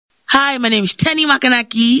Hi, my name is Tenny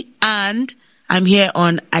Makanaki, and I'm here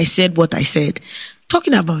on I Said What I Said,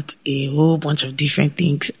 talking about a whole bunch of different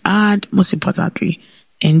things, and most importantly,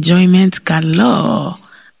 enjoyment galore.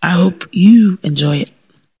 I hope you enjoy it.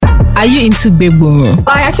 Are you into Bebo?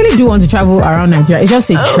 I actually do want to travel around Nigeria. It's just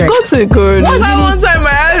a trek. Go to good. One time I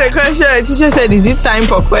asked a question, the teacher said, "Is it time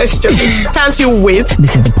for questions? Can't you wait?"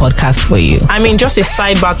 This is the podcast for you. I mean, just a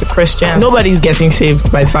sidebar to Christians. Nobody's getting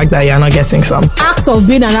saved by the fact that you're not getting some. Act of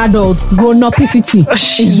being an adult, grown-upicity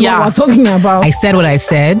is what we're talking about. I Said What I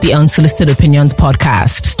Said, the Unsolicited Opinions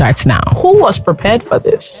podcast starts now. Who was prepared for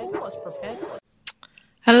this?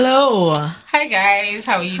 Hello. Hi guys,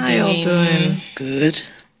 how are you doing? How you doing? Good.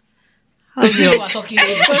 How's your... talking I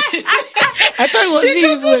thought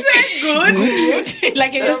it was good.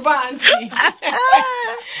 Like in your fancy.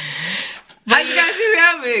 As you can see, we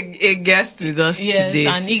have a guest with us today.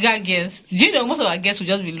 Yes, an eager guest. Do you know most of our guests will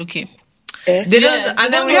just be looking? And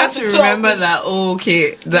then we have to remember that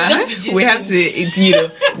we have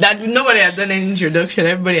to, that nobody had done an introduction.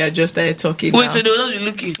 Everybody had just started talking. Wait, so they will not be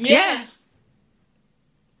looking? Yeah.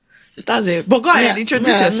 That's it. But go ahead, introduce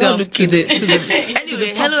yourself to the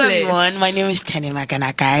Anyway, hello everyone. My name is Tenny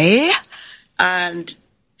Makanakai, and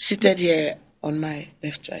seated here on my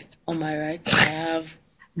right, on my right, I have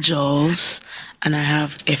Jules, and I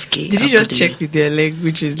have FK. Did you just check with your leg,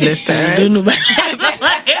 which is left and right? I don't know.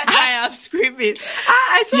 I am screaming.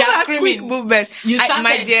 I saw that quick movement.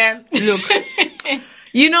 My dear, look.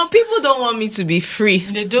 People don't want me to be free.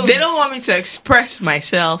 They don't want me to express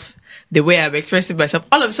myself the way I'm expressing myself.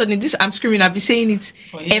 All of a sudden, I'm screaming. I've been saying it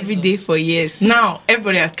every day for years. Now,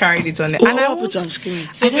 everybody has carried it on there. And I'm screaming.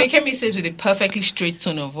 So if Kemi says with a perfectly straight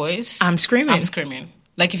tone of voice, I'm screaming.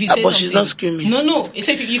 Like if you say but she's not screaming. No.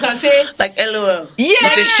 So if you can say like LOL. Yeah.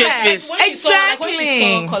 With a straight face. When she saw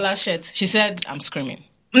collar shirt, she said, "I'm screaming."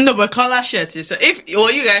 No, but collar shirts is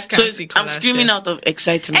you guys can see collar. I'm screaming out of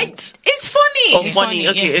excitement. It's funny. It's funny.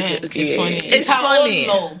 Okay. It's funny. It's funny.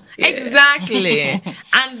 Exactly.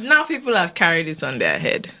 And now people have carried it on their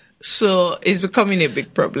head. So it's becoming a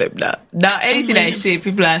big problem now. Now anything I say,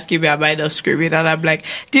 people are asking me about not screaming, and I'm like,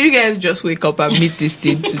 did you guys just wake up and meet this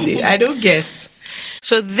thing today? I don't get.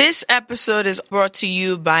 So this episode is brought to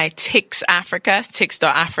you by Tix Africa,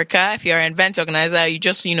 Tix.Africa. If you're an event organizer, you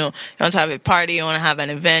just, you want to have a party, you want to have an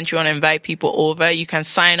event, you want to invite people over, you can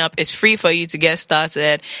sign up. It's free for you to get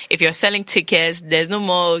started. If you're selling tickets, there's no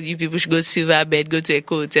more you people should go to Silver Bed, go to a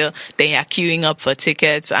hotel, then you're queuing up for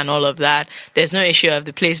tickets and all of that. There's no issue of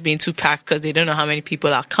the place being too packed because they don't know how many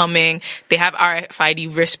people are coming. They have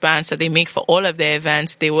RFID wristbands that they make for all of their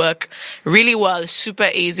events. They work really well. It's super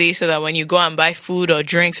easy so that when you go and buy food or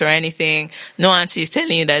drinks or anything, no auntie is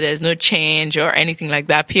telling you that there's no change or anything like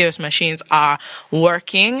that. POS machines are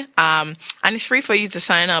working, and it's free for you to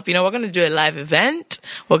sign up. We're going to do a live event.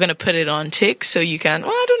 We're going to put it on Tix so you can,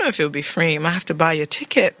 I don't know if it'll be free. You might have to buy your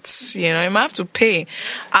tickets, you might have to pay.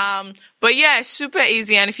 But yeah, it's super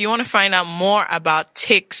easy. And if you want to find out more about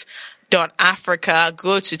Tix.Africa,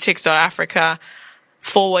 go to Tix.Africa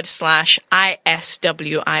 /ISWIS.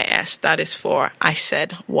 That is for I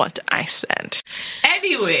Said What I Said.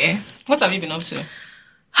 Anyway, what have you been up to?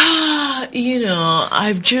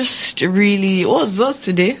 I've just really, what's those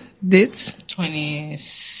today? Dates?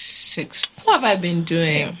 26. What have I been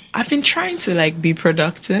doing? Yeah. I've been trying to be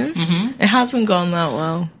productive. Mm-hmm. It hasn't gone that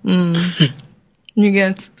well. You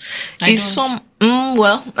get?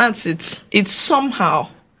 Well, that's it. It's somehow.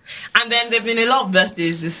 And then there've been a lot of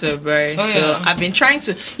birthdays this February. I've been trying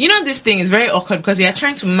to, this thing is very awkward because you're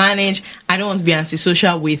trying to manage. I don't want to be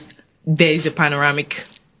antisocial with there is a panoramic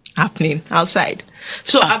happening outside.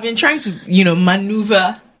 So I've been trying to,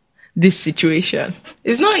 maneuver this situation.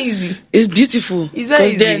 It's not easy. It's beautiful. It's not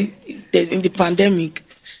easy. Then in the pandemic,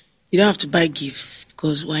 you don't have to buy gifts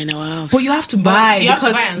because we're in our house. But you have to buy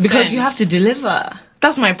because you have to deliver.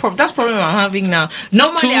 That's my problem. That's the problem I'm having now.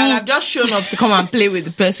 Normally, I'd have just shown up to come and play with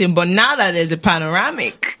the person, but now that there's a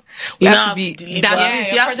panoramic, you have to deliver. You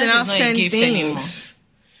have to now send things. Anymore.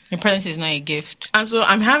 Your presence is not a gift. And so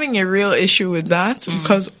I'm having a real issue with that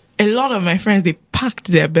because a lot of my friends, they packed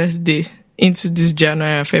their birthday into this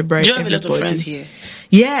January and February. Do you have a lot of friends here?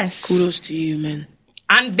 Yes. Kudos to you, man.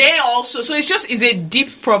 And they also, so it's a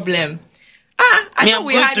deep problem. I thought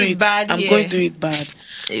we had it bad here. I'm going through it bad.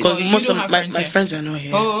 Because most of my friends are not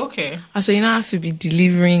here. Oh, okay. So you now have to be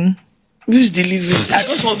delivering. Who's delivering? I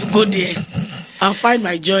just want to go there and find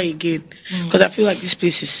my joy again. Because I feel like this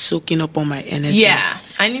place is soaking up all my energy. Yeah,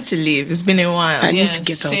 I need to leave. It's been a while. I need to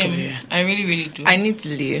get out of here. I really, really do. I need to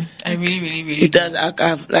leave. I really, really, really it does.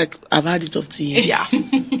 I've had it up to you. Yeah. How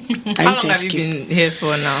long have you been here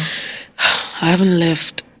for now? I haven't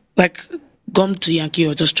left. gone to Yankee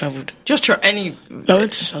or just traveled? Just any. I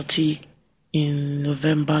went to Salty in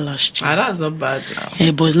November last year. That's not bad now.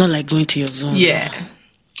 Yeah, but it's not like going to your zones. Yeah.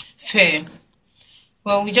 Fair.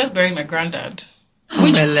 Well, we just buried my granddad.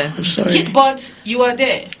 I'm sorry. Yeah, but you were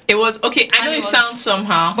there. It was okay. I know it sounds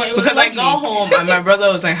somehow because lovely. I got home and my brother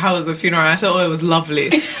was like, "How was the funeral?" I said, "Oh, it was lovely,"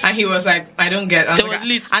 and he was like, "I don't get."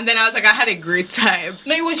 And then I was like, "I had a great time."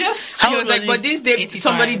 No, it was just. He was like, "But this day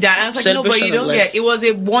somebody died." I was like, "No, but you don't get." It was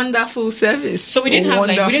a wonderful service. So we didn't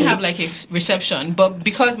have like a reception, but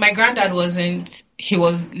because my granddad wasn't. He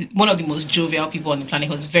was one of the most jovial people on the planet.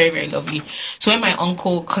 He was very, very lovely. So when my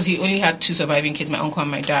uncle, because he only had 2 surviving kids, my uncle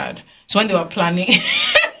and my dad. So when they were planning, it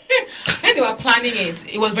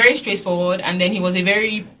was very straightforward. And then he was a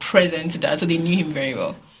very present dad, so they knew him very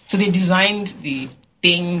well. So they designed the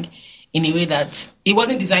thing in a way that it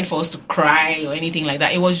wasn't designed for us to cry or anything like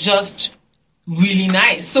that. It was just really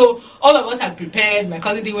nice. So all of us had prepared. My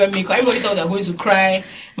cousin didn't wear makeup. Everybody thought they were going to cry.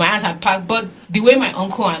 My aunt had packed. But the way my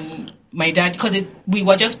uncle and my dad, because we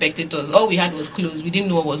were just spectators. All we had was clothes. We didn't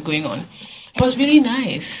know what was going on. It was really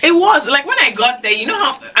nice. It was. Like, when I got there, you know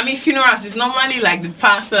how... funerals is normally like the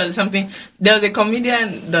pastor or something. There was a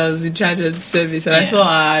comedian that was in charge of the service, and I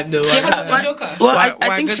thought, no. Yeah, because of the Joker. Well, I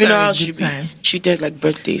think funerals should be treated like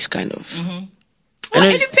birthdays, kind of. Mm-hmm.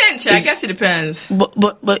 Well, it depends. I guess it depends.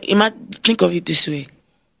 But you might think of it this way.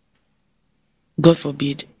 God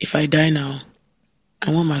forbid, if I die now,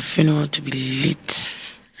 I want my funeral to be lit.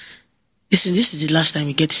 Listen, this is the last time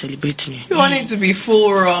you get to celebrate me. You want it to be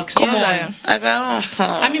full rocks. Come on. My grandmother,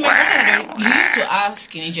 he used to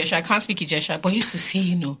ask in Ijesha, I can't speak Ijesha, but he used to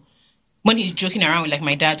say, when he's joking around with like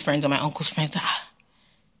my dad's friends or my uncle's friends,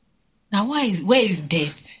 now where is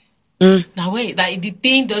death? Now where, like the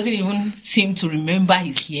thing doesn't even seem to remember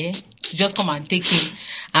he's here. To just come and take him.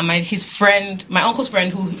 And my uncle's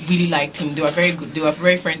friend who really liked him, they were very good, they were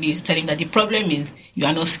very friendly, is telling him that the problem is you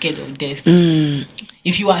are not scared of death.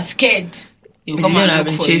 If you are scared, he will come and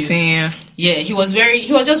look for you. Yeah, he was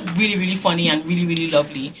just really, really funny and really, really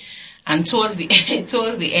lovely. And towards the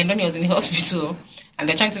end, when he was in the hospital and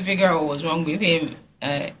they're trying to figure out what was wrong with him,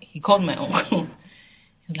 he called my uncle.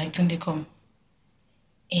 He was like, Tunde, come.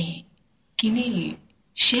 Kini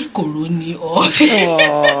Shekoroni or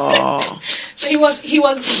So he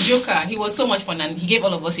was a joker. He was so much fun and he gave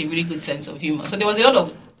all of us a really good sense of humor. So there was a lot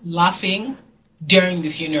of laughing during the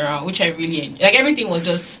funeral, which I really enjoyed. Like everything was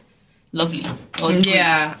just lovely. It was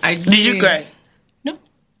great. Did you cry? No.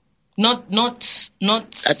 Not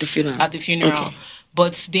at the funeral. At the funeral. Okay.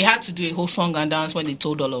 But they had to do a whole song and dance when they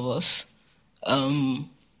told all of us.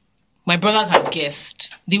 My brothers had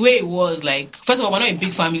guessed. The way it was, like, first of all, we're not a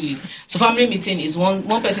big family. So family meeting is one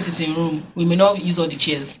person sits in a room. We may not use all the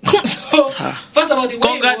chairs. So, first of all, the way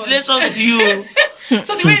congratulations to you.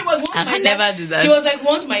 So the way it was, I never did that. He was like,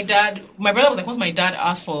 my brother was like, once my dad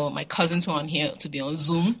asked for my cousins who are on here to be on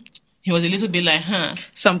Zoom, he was a little bit like,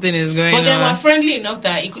 something is going on. But they were friendly enough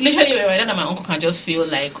that literally my dad and my uncle can just feel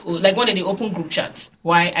like one day they open group chats.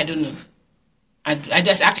 Why? I don't know. I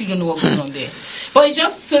just actually don't know what goes on there. But it's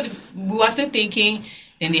just so we were still thinking,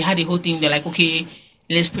 then they had the whole thing, they're like, okay,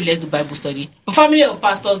 let's pray, let's do Bible study. But family of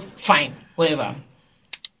pastors, fine, whatever.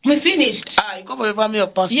 We finished. You come from a family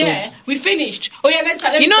of pastors. Yeah, we finished. Oh yeah, let's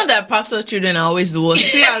start. That pastor children are always the worst.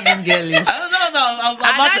 See how this girl is. I'm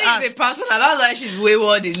about to ask. Is a pastor, and that's why she's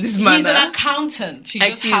wayward in this manner. He's an accountant.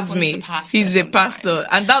 Excuse me. He's a pastor,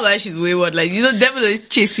 and that's why she's wayward. Like, devil is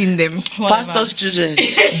chasing them. Whatever. Pastors' children.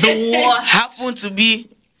 The what happen to be.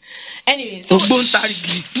 Anyway, so me,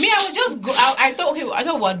 I was just go. I thought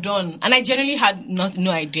we're done, and I genuinely had no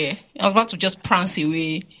idea. I was about to just prance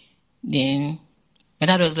away. Then my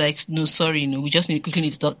dad was like, "No, sorry, we just quickly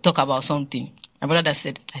need to talk about something." My brother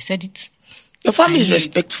said, "I said it." Your family is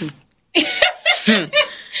respectful.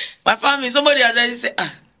 My family, somebody has already said,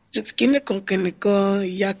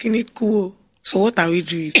 so what are we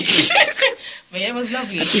doing? But yeah, it was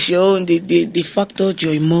lovely. At least your own, they factored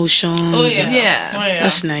your emotions. Oh yeah.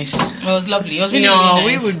 That's nice. It was lovely. It was really, really nice.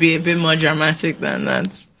 We would be a bit more dramatic than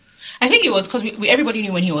that. I think it was because everybody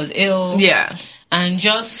knew when he was ill. Yeah. And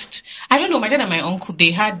just, I don't know, my dad and my uncle,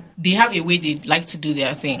 they have a way they like to do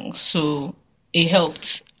their things. So it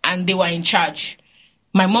helped. And they were in charge.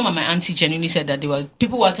 My mom and my auntie genuinely said that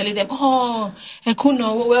people were telling them, "Oh,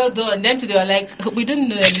 Ekuno, well done." Them too, they were like, "We don't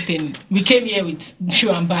know anything. We came here with shoe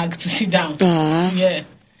and bag to sit down." Yeah.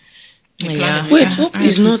 Wait, hope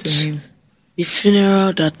is not the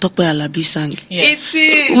funeral that Tope Alabi sang. Yeah. It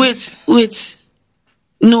is. Wait.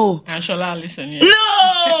 No. Anshola, listen. Yeah.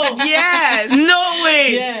 No. Yes. No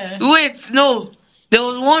way. Yeah. Wait. No. There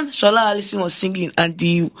was one Shola Alison was singing, and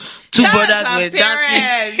the two brothers were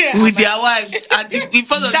dancing with their wives in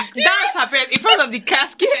front of that's her parents in front of the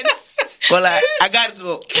caskets. Well, I gotta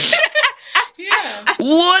go. Yeah.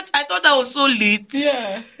 What? I thought that was so lit.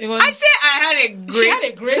 Yeah. It was. I say I had a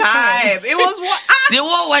great time. It was what They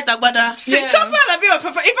wore white agbada. See, Tokwe Alabi was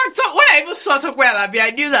perfect. In fact, when I even saw Tokwe Alabi,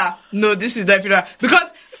 I knew that no, this is definitely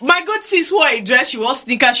because my good sis wore a dress, she wore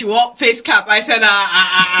sneakers, she wore face cap. I said,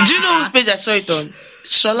 Do you know whose page I saw it on?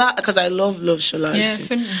 Shola, because I love Shola. Yeah,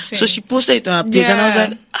 same. So she posted it on her page, and I was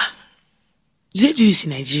like, did they do this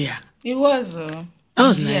in Nigeria? It was. That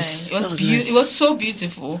was nice. It was nice. It was so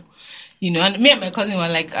beautiful. You know, and me and my cousin were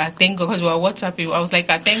like, thank God, because we were WhatsApping. I was like,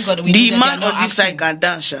 thank God. The man on this side can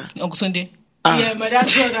dance, Uncle Sunday. Yeah, my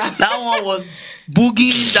dad's brother. That one was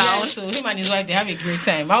boogieing down. Yeah, so him and his wife, they have a great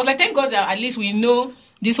time. I was like, thank God that at least we know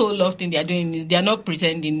this whole love thing they are doing, they are not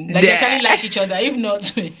pretending. Like, they actually like each other. If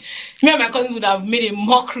not, me and my cousins would have made a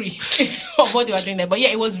mockery of what they were doing there. But yeah,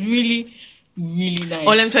 it was really, really nice.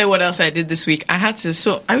 Oh, let me tell you what else I did this week. I had to,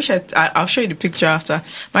 so I wish I'll show you the picture after.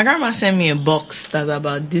 My grandma sent me a box that's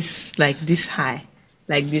about this, like this high.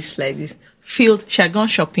 Like this. Filled, she had gone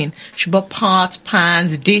shopping. She bought pots,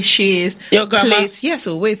 pans, dishes, Your grandma? plates. Yes,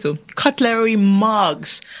 cutlery,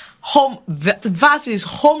 mugs, vases,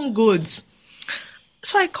 home goods.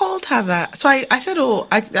 So I called her that. So I said,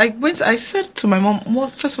 I said to my mom, well,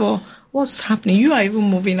 first of all, what's happening? You are even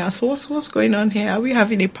moving out. So what's going on here? Are we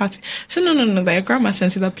having a party? She said, no, that your grandma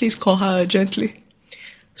sent it, that please call her urgently.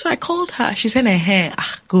 So I called her. She said,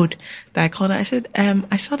 good. That I called her. I said,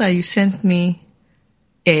 I saw that you sent me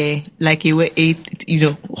 100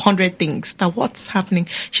 things. That what's happening?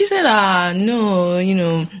 She said, no,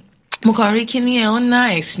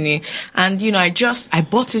 nice, and I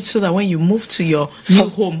bought it so that when you move to your new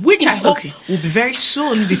home, which I hope will be very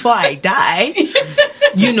soon before I die,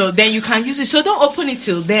 then you can use it. So don't open it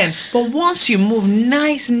till then. But once you move,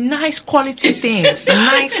 nice quality things,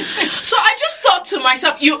 nice. So I just thought to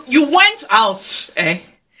myself, you went out,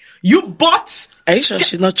 you bought. Are you sure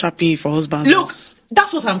she's not trapping you for husband's Look, house?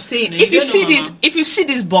 that's what I'm saying. If you see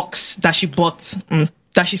this box that she bought.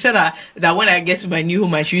 That she said that when I get to my new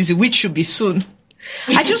home I should use it, which should be soon.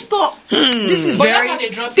 I just thought this is very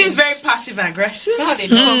passive aggressive. That's how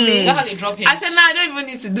they drop him. I said, I don't even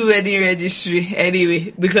need to do any registry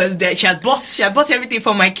anyway because she has bought everything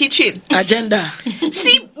for my kitchen. Agenda.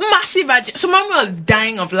 See, massive agenda. So mommy was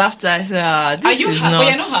dying of laughter. I said, this is not. But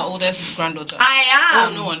you're not her oldest granddaughter. I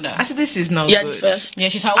am. Oh, no wonder. I said, this is not You're good. the first. Yeah,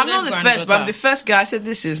 she's her oldest I'm not the first, but I'm the first guy. I said,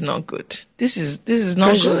 this is not good. This is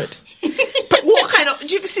not good. But what kind of? Do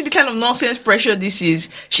you see the kind of nonsense pressure this is?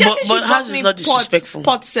 But hers is not disrespectful.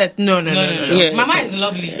 Pot set. No. Yeah, Mama is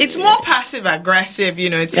lovely. It's more passive aggressive.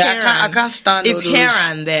 It's I can't stand. It's here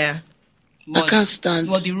and there. I can't stand.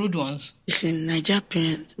 What the rude ones? Listen, Nigerian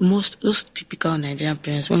parents, those typical Nigerian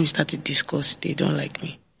parents, when we start to discuss, they don't like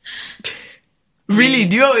me. Really?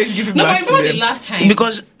 Do you always give it back to them? The last time.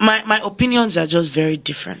 Because my opinions are just very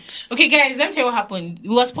different. Okay, guys, let me tell you what happened.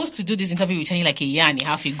 We were supposed to do this interview with Tanya like a year and a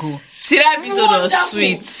half ago. See, that episode was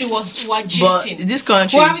sweet. It was but gisting. this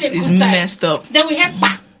country is messed up. Then we had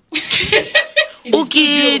back.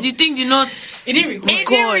 Okay, the thing did not. It didn't record. It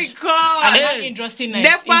didn't record. And you had industry night.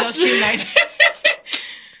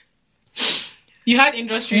 You had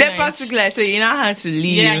industry night. That particular, so you now had to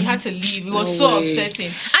leave. Yeah, you had to leave. It was so upsetting.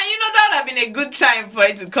 And that would have been a good time for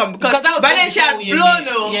it to come because that was but then she had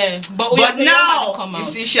blown. Yeah, but now you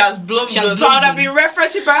see she has blown. So I would have been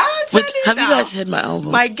referencing. But have you guys heard my album?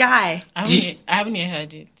 My guy, I haven't yet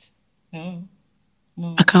heard it. No.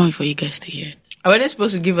 I can't wait for you guys to hear it. Are they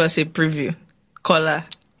supposed to give us a preview? Kola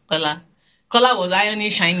was ironing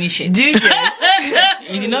shiny shit. Do you get?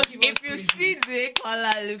 If you see the way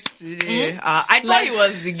Kola looks today, I thought he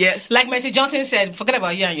was the guest. Like Mercy Johnson said, forget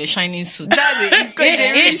about you and your shining suit. That's it. It's going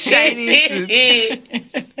to be shining suit.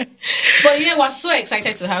 But yeah, we're so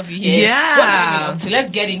excited to have you here. Yeah. What have you been up to? Let's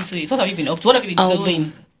get into it. What have you been up to? What have you been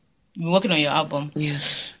doing? You've been working on your album.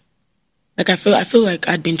 Yes. Like I feel like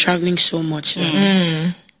I'd been traveling so much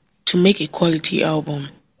that to make a quality album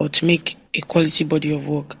or to make a quality body of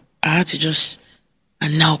work, I had to just,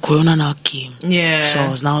 and now Corona now came. Yeah. So I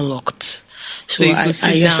was now locked. So I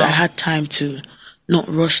had time to not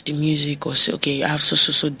rush the music or say, okay, I have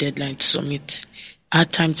so deadline to submit. I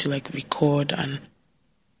had time to record, and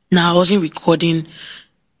now I wasn't recording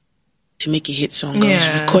to make a hit song. I was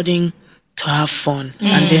recording to have fun.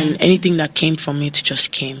 And then anything that came from it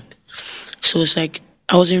just came. So it's like,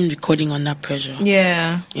 I wasn't recording under pressure.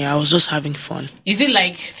 Yeah. Yeah, I was just having fun. Is it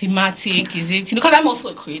thematic? Is it, because I'm also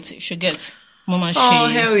a creative. Should get Mama Shay. Oh,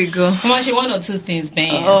 here we go. Mama Shay, one or two things, man.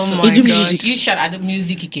 Oh, my God. You shout at the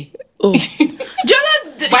music, Ike. Oh. Jola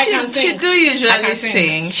She do usually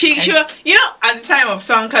sing. She you know, at the time of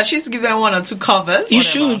Songcast, she used to give them 1 or 2 covers. You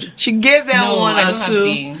should. She gave them 1 or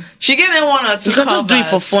 2. She gave them 1 or 2 You can covers. just do it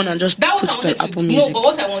for fun and just put it on Apple Music. No, but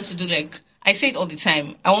what I want to do, like, I say it all the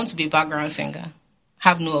time, I want to be a background singer.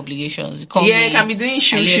 Have no obligations. Call me, you can be doing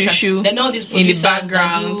shoo. Then all these in the producers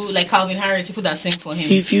background. that do, like Calvin Harris, people that sing for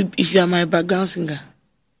him. If you are my background singer,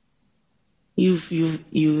 you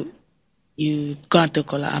go and tell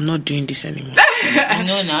Kola, I'm not doing this anymore.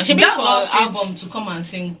 No, now she be for an album to come and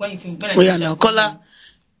sing when you think. Now Kola,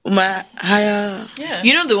 my higher. Yeah.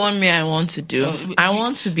 You know the one I want to do? I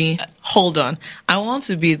want to be. Hold on. I want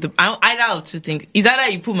to be either of 2 things. Is either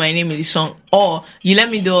you put my name in the song or you let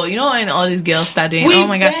me do. You know when all these girls start doing. Oh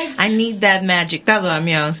my god, I need that magic. That's what I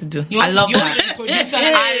want to do. I love that.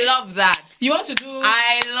 I love that. You want to do?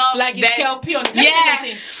 I love like it's KLP on the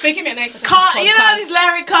yeah. Making me a nice. You know this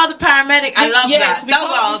Larry called the paramedic. I love that. That's what I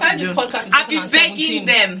want to do. I've been begging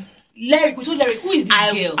them. Larry, we told Larry, who is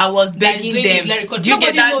this girl? I was begging them. Do you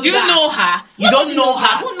get that? Do you know her? You don't know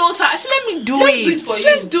her. Who knows her? I said, let me do it.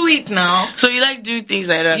 Let's do it now. So you like doing things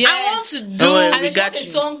like that? Yes. I want to do. And we got she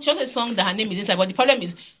has a song that her name is inside, but the problem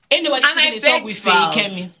is anybody singing a song with Faye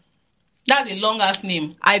Kemi. That's a long ass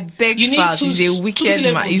name. I beg Falz. He's a wicked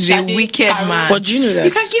man. He's a wicked man. But do you know that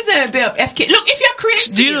you can give them a bit of FK? Look, if you're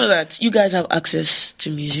creative, do you know that you guys have access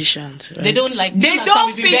to musicians? Right? They don't like. They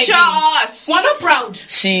don't feature us. We're not proud.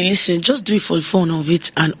 See, listen, just do it for the fun of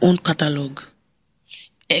it and own catalog.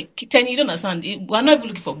 Tenny, you don't understand. We're not even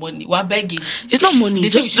looking for money. We're begging. It's not money.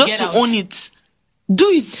 Just to own it. Do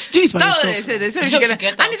it by yourself. They say we should get out.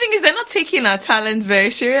 And the thing is, they're not taking our talents very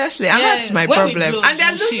seriously, and that's my problem. And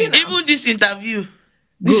they're losing. Even this interview,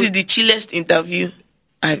 this is the chillest interview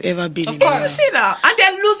I've ever been in. Of course, you see now, and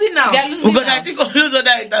they're losing now. Because I think all those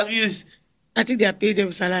other interviews, I think they are paid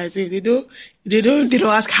them salary. So if they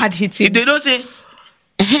don't ask hard hitting. If they don't say,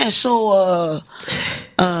 so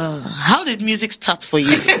how did music start for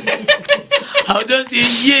you? I'll just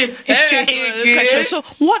say, yeah. So,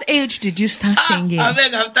 what age did you start singing? I'm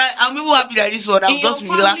even happy that this one. I'm just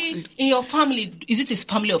relaxing. In your family, is it a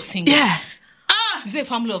family of singles? Yeah. Is it a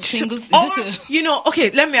family of singles?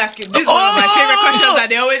 Okay, let me ask you. This is one of my favorite questions that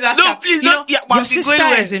they always ask. No, please, don't. Your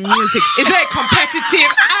sister is in music. Is there a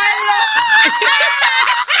competitive?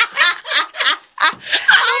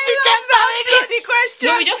 The question.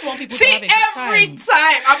 No, we just want people to have a good every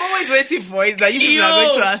time. I'm always waiting for it that you are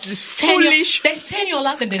going to ask this foolish. There's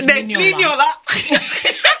Teniola, then there's Niniola.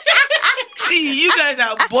 See, you guys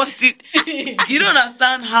are busted. You don't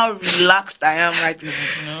understand how relaxed I am right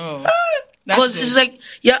now. No. Because it's like,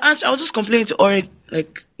 I was just complaining to Ori,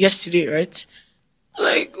 like, yesterday, right?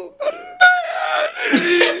 Like,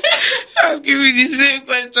 asking me the same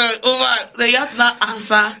question over. Like, you have to not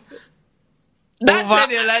answer. That's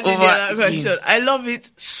question. I love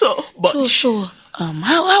it so much. So,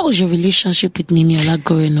 how was your relationship with Niniola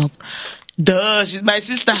growing up? Duh, she's my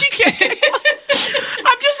sister. I'm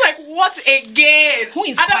just like, what again? Who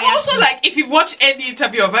is? And I'm also like, if you've watched any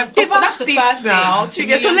interview of her, that's the first now.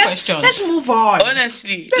 So let's move on.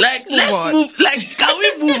 Honestly, let's move. Like, can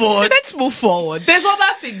we move on? Let's move forward. There's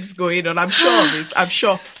other things going on. I'm sure of it. I'm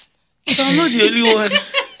sure. So I'm not the only one.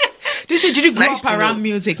 Did you grow up around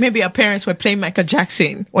music? Maybe your parents were playing Michael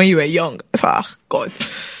Jackson when you were young. God.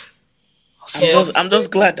 I'm just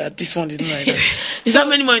glad that this one didn't like that. How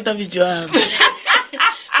many more interviews do you have?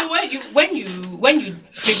 So when you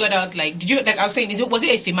figured out, like, did you, like I was saying, was it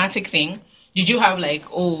a thematic thing? Did you have like,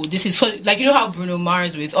 this is like, you know how Bruno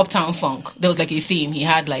Mars with Uptown Funk, there was like a theme. He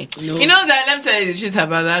had like, You know that, let me tell you the truth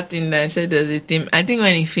about that thing that I said there's a theme. I think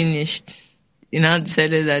when he finished,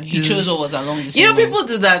 decided that he chose what was along the same. You know, people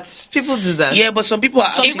do that. Yeah, but some people are.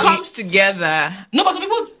 It comes together. No, but some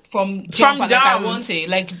people from like I want it.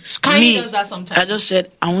 Like Kanye does that sometimes. I just said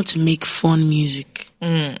I want to make fun music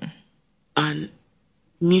and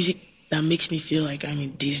music that makes me feel like I'm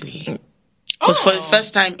in Disney. Because for the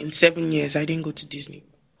first time in 7 years, I didn't go to Disney.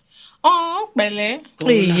 Oh, Bele.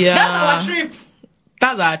 Yeah,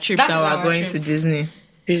 that's our trip. That we're going to Disney.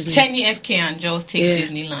 10 FK and just take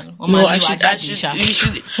Disneyland. No,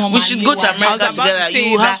 we should go to America together.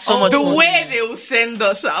 You will have so much fun. The way they will send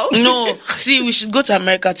us out. No, see, we should go to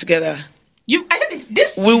America together. I said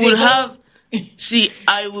this. We will have. See,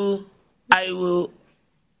 I will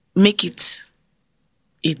make it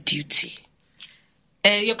a duty.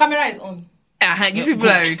 Your camera is on. You people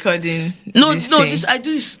are recording. No, I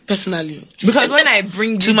do this personally because when I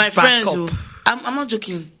bring to my friends, I'm not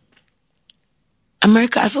joking.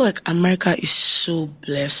 America, I feel like America is so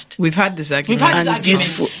blessed. We've had this argument. And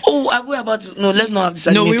beautiful. Oh, are we about to? No, let's not have this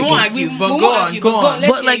argument. No, we won't argue. But go on.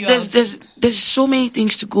 But like, there's so many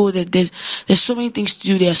things to go. There's so many things to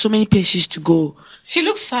do. There are so many places to go. She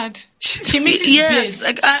looks sad. She misses the yes. place.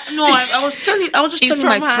 Like I was just telling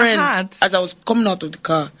my friend heart. as I was coming out of the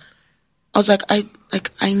car. I was like,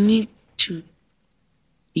 I need to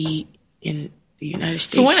be in the United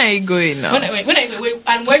States. So when are you going now? When are you going?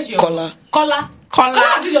 And where's your Collar? Collar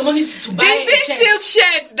has your money to buy. Is this silk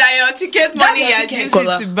shirt that your ticket money has used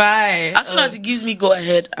it to buy? As soon as it gives me go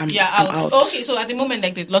ahead, I'm out. Okay, so at the moment,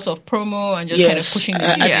 like, there's lots of promo and just kind of pushing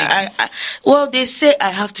the well, they say I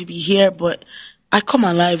have to be here, but I come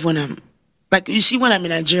alive when I'm, like, you see, when I'm in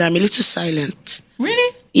Nigeria, I'm a little silent.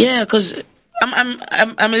 Really? Yeah, because I'm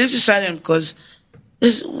a little silent because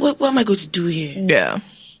what am I going to do here? Yeah.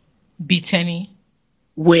 Beat any.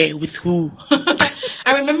 Where? With who?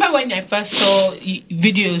 I remember when I first saw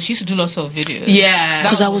videos, she used to do lots of videos. Yeah.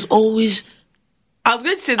 Because I was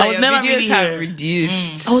going to say that your never videos really have here.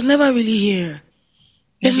 reduced. I was never really here.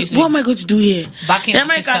 What am I going to do here? Back in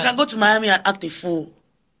America, I can go to Miami and act a fool.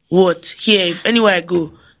 What? Here, if anywhere I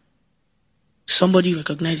go, somebody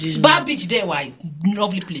recognizes me. Bar Beach there, why?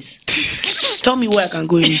 Lovely place. Tell me where I can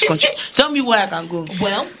go in this country. Tell me where I can go.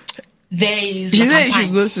 Well, there is You like you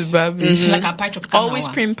should go to Barbie. like a pie tropical. Or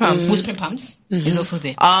Whispering Palms. Whispering Palms is also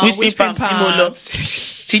there. Whispering Palms,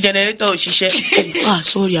 Timolo. T generator,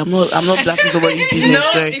 sorry, I'm not blasting somebody's business. No,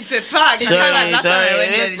 sorry. it's a fact. Sorry.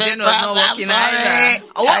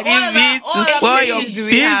 I didn't mean to spoil your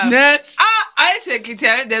business. I say,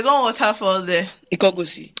 there's one waterfall there. You can't go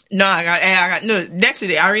see. No, I got no. Next to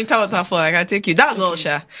the Arinta waterfall, I can take you. That's all,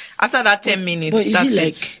 Sha. After that 10 minutes, But is that's it like?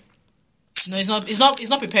 it. No, it's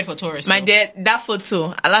not prepared for tourists. My dad, that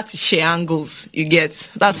photo, I like to share angles. You get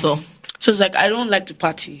that's all. So it's like I don't like to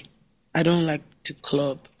party. I don't like to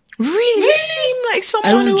club. Really? You seem like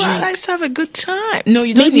someone who drink. likes to have a good time. No,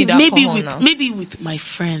 you don't need alcohol now. Maybe with my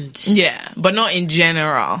friends. Yeah, but not in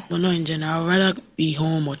general. No, not in general. I'd rather be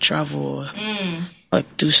home or travel or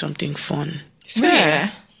do something fun.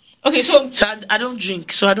 Fair. Okay, so I don't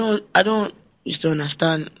drink. So I don't used to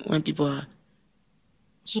understand when people are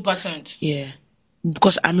super turned. Yeah.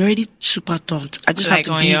 Because I'm already super turned. I just Like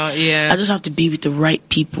have to be I just have to be with the right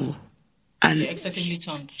people. And You're excessively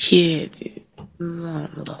turned. here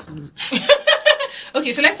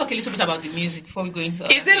Okay, so let's talk a little bit about the music before we go into.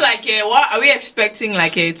 Is it like what are we expecting,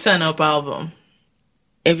 like a turn up album,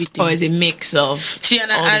 everything. or is it a mix of? See, and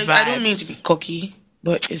all the I don't mean vibes? to be cocky,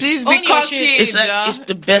 but it's Please Only be your cocky. shit. it's like it's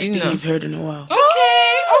the best you thing know. you've heard in a while. Okay.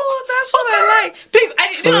 Oh, that's what I like. Please,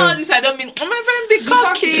 you know all this. I don't mean. Oh, my friend, be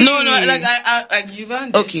cocky. No, like I You've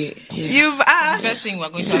earned it. okay. Yeah. You've The best thing we're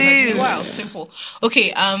going to Please. have. Wow, simple.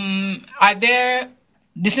 Okay, are there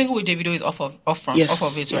the single with Davido is off of it, right?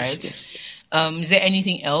 Yes. Is there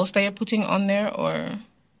anything else that you're putting on there or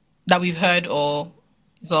that we've heard, or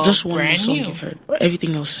is all Just one more brand song new? you've heard.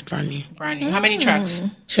 Everything else is brand new. Brand new. How many tracks?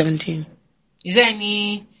 17. Is there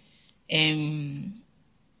any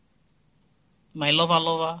My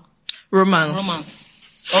Lover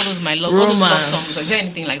romance. all those all those love Romance. songs? Is there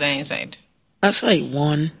anything like that inside? That's like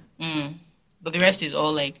one But the rest is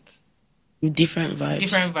all like with different vibes.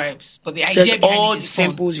 different vibes. But the idea There's behind all it the is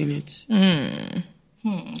fun. tempos in it.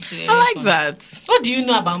 I like that. What do you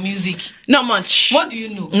know about music? Not much. What do you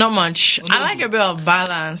know? Not much. What I do like you a bit of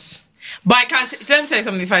balance. But I can't. Let me tell you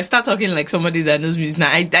something. If I start talking like somebody that knows music now,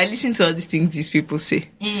 I listen to all these things these people say.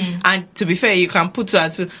 And to be fair, you can put two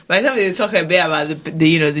and two. By the time they talk a bit about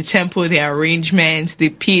the tempo, the arrangement, the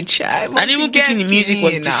pitch, And even picking the music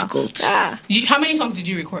was difficult. How many songs did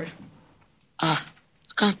you record? I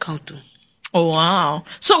can't count them. Oh wow!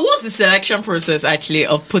 So what's the selection process actually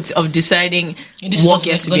of deciding This what is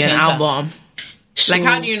gets to going be to an enter. album? So, Like,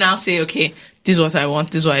 how do you now say, okay, this is what I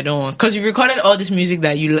want, this is what I don't want? Because you recorded all this music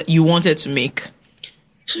that you wanted to make.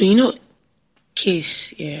 So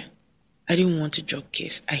Case, yeah. I didn't want to drop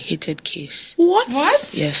Case. I hated Case. What?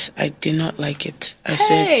 Yes, I did not like it. I Hey.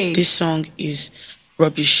 said, this song is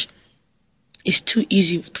rubbish. It's too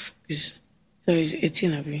easy. Sorry, it's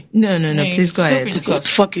 18, Abby. No. Yeah, Please go feel ahead. free to What the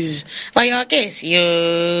fuck is like your case?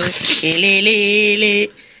 It's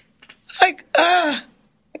like I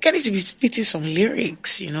need to be spitting some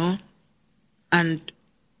lyrics, And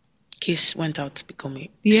Kiss went out to become a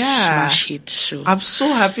smash hit. So I'm so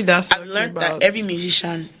happy that's I've learned that every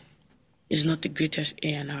musician is not the greatest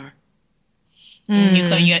A&R.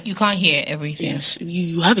 You can't hear everything. Yes,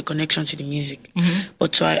 you have a connection to the music,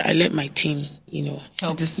 but so I let my team,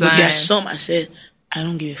 Help. Design. But there are some I said I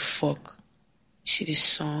don't give a fuck. See, this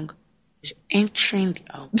song is entering the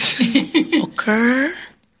album. Okay.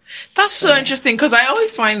 That's so interesting because I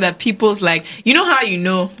always find that people's like, you know how you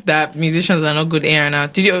know that musicians are not good A&R?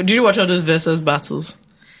 Did you watch all those versus battles?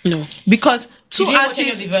 No. Because two You didn't watch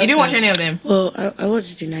artists, any of the you didn't watch any of them? Well, I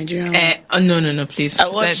watched the Nigerian one. No, please. I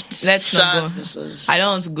watched Let's not go. SARS versus I don't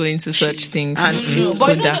want to go into such things. And No,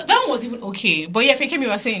 but that one was even okay. But yeah, Fekemi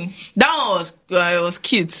was saying. That one was it was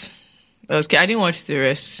cute. It was cute. I didn't watch the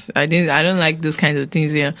rest. I don't like those kinds of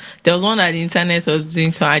things here. There was one that the internet was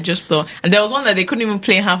doing, so I just thought, and there was one that they couldn't even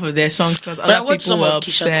play half of their songs because But I other watched people some were of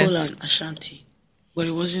Keisha Cole upset. and Ashanti, but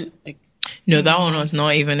it wasn't like. No, that one was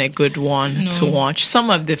not even a good one to watch. Some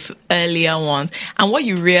of the earlier ones. And what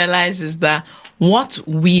you realize is that what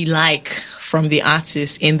we like from the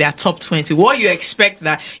artists in their top 20, what you expect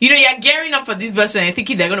that, you're gearing up for this verse and you're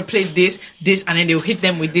thinking they're going to play this, and then they'll hit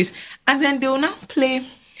them with this. And then they'll now play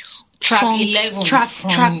Track 11 track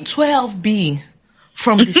 12B.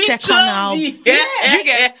 From the second album.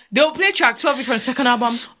 Yeah. They'll play track 12 from the second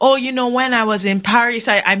album. Oh, when I was in Paris,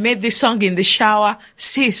 I made this song in the shower.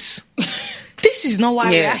 Sis, this is not why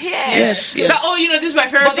we are here. Yes. This is my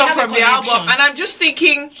favorite But they song have a from the album. connection. And I'm just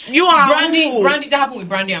thinking, you are who? Brandy, that happened with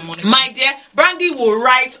Brandy and Monica. My dear, Brandy will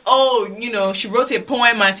write, she wrote a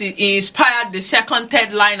poem and it inspired the second,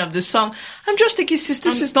 third line of the song. I'm just thinking, sis,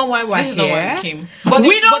 this is not why we're This is not here. why we came.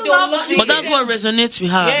 We don't love But that's what resonates with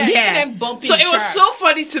her. Yeah. Yeah. Them bumping So it was track. so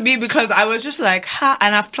funny to me because I was just like,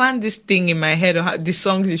 and I've planned this thing in my head of how the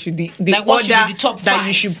songs you should, the Like what should order be the top that 5?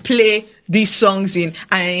 you should play these songs in,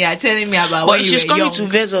 and you're telling me about But when you she's were coming young. to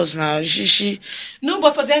Vezos now. She No,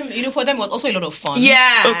 but for them, for them it was also a lot of fun.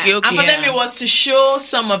 Yeah. Okay, And for them yeah. it was to show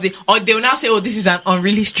some of the, or they will now say, this is an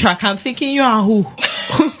unreleased track. I'm thinking, you are who?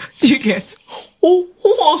 Do you get? Who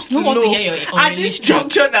wants to wants to know? hear your At this unreleased track?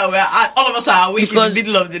 juncture that we're at, all of us are awake Because- in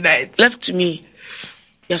the middle of the night. left to me.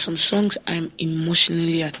 There are some songs I'm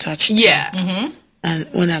emotionally attached to. Yeah. Mm-hmm. And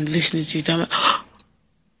when I'm listening to it, I'm like,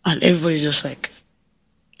 and everybody's just like.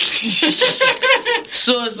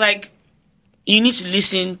 So it's like, you need to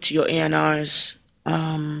listen to your A&Rs,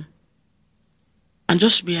 and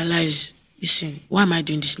just realize, listen, why am I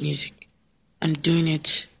doing this music? I'm doing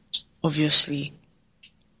it, obviously,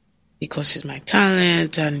 because it's my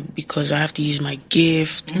talent and because I have to use my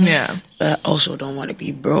gift. Yeah. But I also don't want to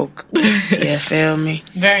be broke. Yeah, feel me?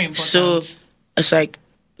 Very important. So it's like,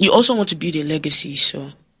 you also want to build a legacy.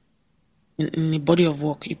 So in the body of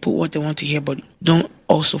work, you put what they want to hear, but don't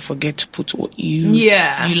also forget to put what you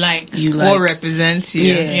you like. What represents you.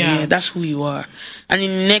 Yeah, that's who you are. And in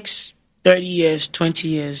the next 30 years, 20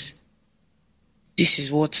 years, this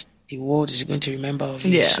is what the world is going to remember of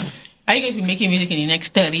you. Yeah. So. Are you going to be making music in the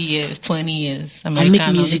next 30 years, 20 years? make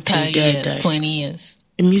Americano, music till 30 the day I years, die. 20 years.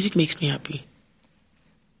 The music makes me happy.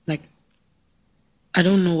 Like, I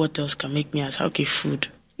don't know what else can make me as okay, food.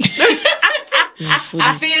 Yeah, food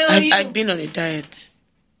I is- feel you. I've been on a diet.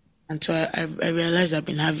 And so I realized I've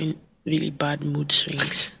been having really bad mood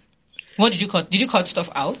swings. What did you cut? Did you cut stuff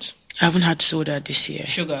out? I haven't had soda this year.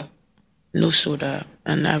 Sugar. No soda.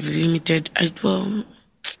 And I've limited...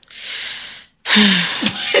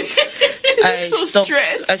 I so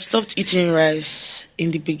stressed. I stopped eating rice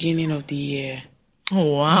in the beginning of the year.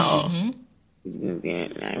 Oh, wow. Mm-hmm. Yeah,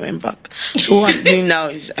 I went back. So what I'm doing now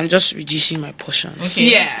is I'm just reducing my portion.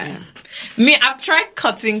 Okay. Yeah. Me, I've tried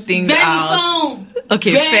cutting things Benny out. song.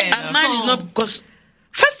 Okay, Benny fair song. enough. And mine is not because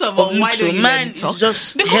First of all, of why looks. don't you Mine let me is talk?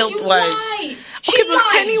 just Because health you wise. lie. She Okay, but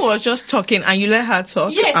lies. Kenny was just talking and you let her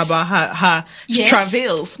talk Yes. about her Yes.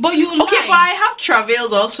 travails. But you Okay, lie. but I have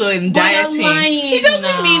travails also in But you're dieting. lying It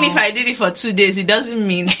doesn't now. mean if I did it for 2 days, it doesn't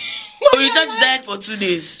mean... Oh, you just died for 2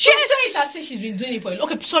 days. She says that she's been doing it for you.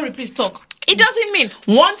 Okay, sorry, please talk. It doesn't mean.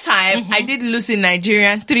 One time, I did Lucy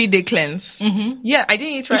Nigerian 3-day cleanse. Yeah, I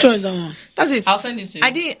didn't eat rice. Which one is that one? That's it. I'll send it to you. I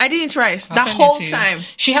didn't eat rice I'll that send it whole to you. time.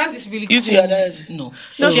 She has this really You cool... two are guys. No.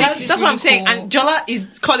 No, She see, has this that's what I'm really saying. cool- And Jola is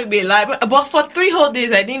calling me a lie, but for 3 whole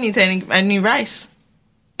days, I didn't eat any rice.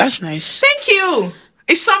 That's nice. Thank you.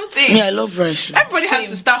 It's something. Yeah, I love rice. Everybody has Same.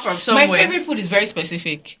 to start from somewhere. My favorite food is very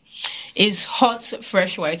specific. It's hot,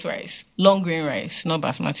 fresh white rice. Long grain rice, not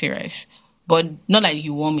basmati rice. But not like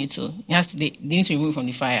you want me to. It has to. They need to remove from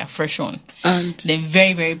the fire. Fresh one. And Then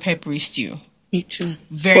very, very peppery stew. me too.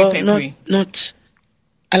 Very peppery. Not.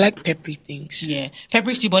 I like peppery things. Yeah.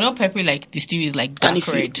 Peppery stew, but not peppery like the stew is like And dark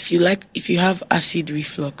red. if you have acid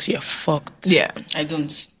reflux, you're fucked. Yeah. I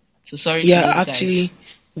don't. So sorry Yeah, to you guys. actually,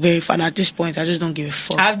 very fun. At this point, I just don't give a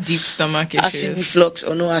fuck. I have deep stomach Acid issues. reflux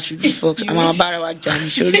or no acid reflux, I'm about to jam.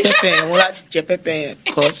 Show pepper and all that pepper.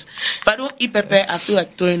 Cause if I don't eat pepper, I feel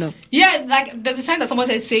like throwing up. Yeah, like there's a time that someone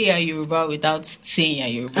said say you're Yoruba without saying you're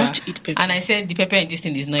Yoruba. I have to eat pepper. And I said the pepper in this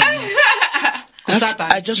thing is not enough.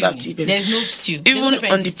 I just have to eat pepper. There's no stew. There's no Even pepper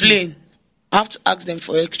in on the stew. plane, I have to ask them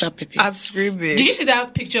for extra pepper. I'm screaming. Did you see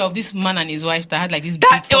that picture of this man and his wife that had like this?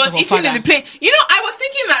 That big it was pot of eating in ofada? the plane. You know, I was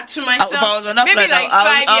thinking that to myself. If I was on that maybe plane, like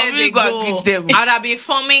I'll 5 years really go and ago, greet them. I'd have been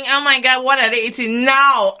forming. Oh my god, what are they eating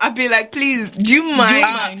now? I'd be like, please, do you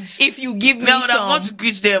mind if you give me No, I some? want to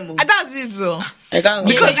greet them. That's it, so. I can't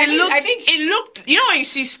Because I think it looked. You know when you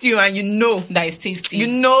see stew and you know that is tasty. you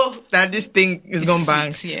know that this thing is gonna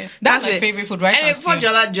bang. Sweet, yeah. That's my favorite food, rice And and before stew.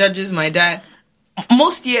 Jola judges my dad,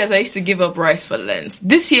 most years I used to give up rice for Lent.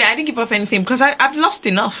 This year I didn't give up anything because I've lost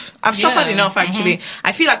enough. I've suffered enough, actually.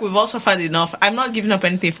 I feel like we've all suffered enough. I'm not giving up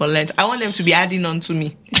anything for Lent. I want them to be adding on to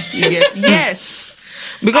me. You get? Yes.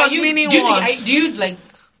 Because meaning what? Do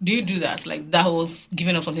you do that? Like that whole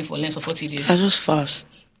giving up something for Lent for 40 days? I just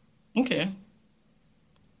fast. Okay.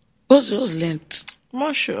 What's Lent? I'm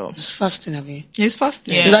not sure. It's fasting, I mean. It's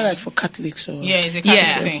fasting. Yeah. Is that like for Catholics or? Yeah, it's a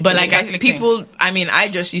Catholic thing. But It's a like Catholic thing. people, I mean, I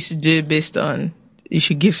just used to do it based on you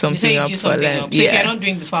should give They say something you up give for something Lent. up. So if you're not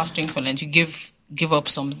doing the fasting for Lent, you give up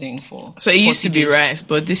something for. So it used 40 to be days. rice,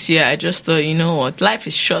 but this year I just thought, you know what, life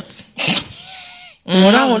is short.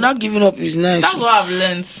 Not giving up is nice. That's what I've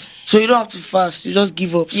learned. So you don't have to fast. You just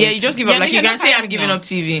give up. Yeah, you just give up. Yeah, Like you nigga, can that's say, how I'm I giving now. up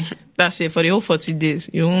TV. That's it. For the whole 40 days,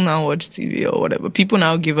 you won't now watch TV or whatever. People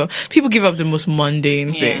now give up. People give up the most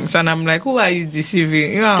mundane things. And I'm like, who are you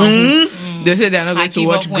deceiving? You know, they say they're not going to give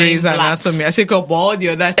watch up wearing Grey's black. Anatomy. I say, go all the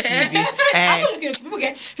other TV.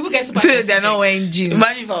 People get super. Say they're not wearing jeans.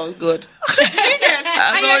 Imagine if I was good.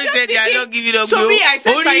 I've always said they are not giving up. So bro. me, I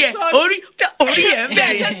said my son. I Ori,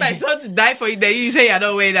 sent my son to die for you. Then you say you're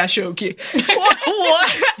not wearing that show, okay? What?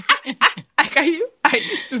 Are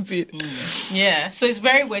you stupid? Yeah, so it's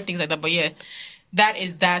very weird things like that. But yeah, that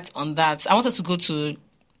is that on that. I want us to go to,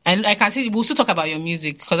 and I can see we'll still talk about your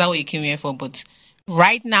music because that's what you came here for. But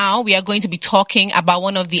right now, we are going to be talking about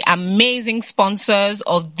one of the amazing sponsors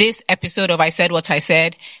of this episode of I Said What I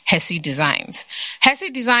Said, Hesse Designs. Hesse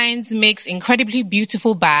Designs makes incredibly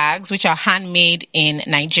beautiful bags, which are handmade in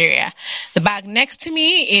Nigeria. The bag next to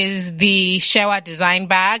me is the Shewa design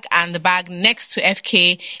bag, and the bag next to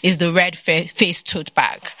FK is the red face tote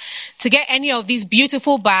bag. To get any of these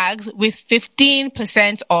beautiful bags with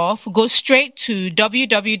 15% off, go straight to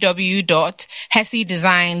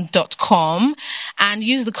www.hessedesign.com and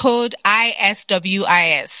use the code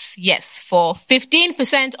ISWIS. Yes, for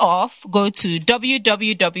 15% off, go to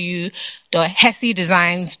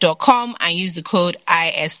www.hessedesigns.com and use the code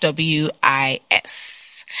ISWIS.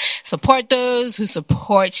 Support those who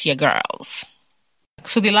support your girls.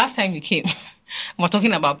 So the last time you came, we're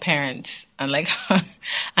talking about parents and like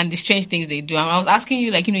and the strange things they do. And I was asking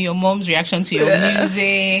you, like, you know, your mom's reaction to your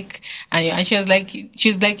music, and she was like,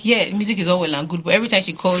 yeah, music is all well and good, but every time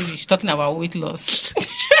she calls you, she's talking about weight loss.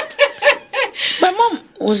 My mom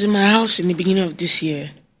was in my house in the beginning of this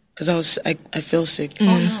year because I fell sick. Oh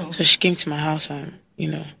no! So she came to my house and, you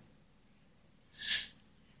know,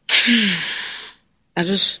 I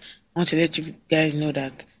just want to let you guys know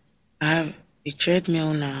that I have a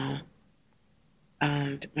treadmill now,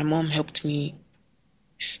 and my mom helped me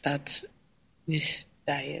start this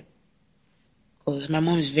diet because my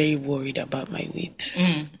mom is very worried about my weight.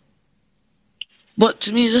 But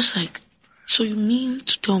to me, it's just like, so you mean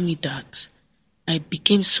to tell me that I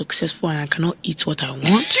became successful and I cannot eat what I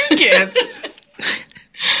want? Yes.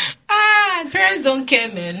 Parents don't care,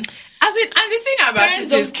 man. And the thing about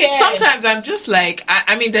Parents it is, don't care. sometimes I'm just like,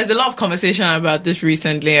 I mean, there's a lot of conversation about this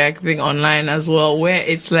recently, I think online as well, where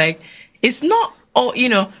it's like, it's not, you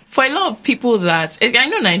know, for a lot of people that, I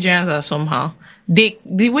know Nigerians are somehow, the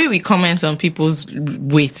way we comment on people's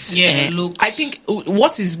weights, looks. I think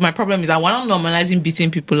what is my problem is that we're not normalizing beating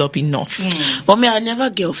people up enough. But me, I never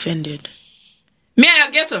get offended. Me, I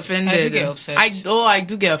get offended. I do get upset. I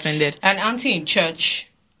do get offended. An auntie in church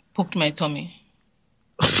poked my tummy.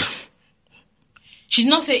 She did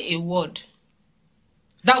not say a word.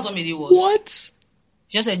 That was what made it worse. What?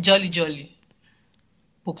 She just said jolly jolly.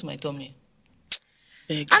 Poked my tummy.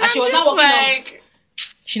 Beg. And she I'm was just not walking like,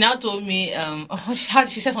 She now told me,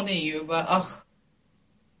 she said something in Yoruba,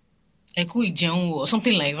 Eku Ijeun or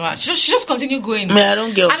something like that. She just continued going. Me, I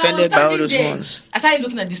don't get And I was offended by all standing those there. ones. I started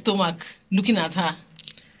looking at the stomach, looking at her.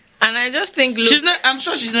 and I just think, look, She's not. I'm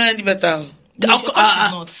sure she's not any better. No, of course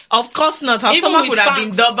she's not. Of course not. Her Even stomach with would have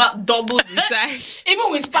been Spanx. double the size.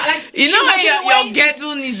 Even with like You know when your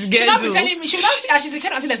gedule needs She not be gedule. telling me. She not. She's the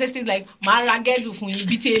kind of auntie that says things like "Mara gedule for you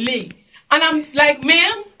BTLA," and I'm like,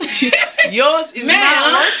 ma'am, Yours is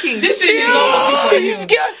not working. This thing is not working for you.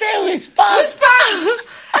 girl say response.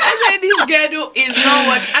 I said this schedule is not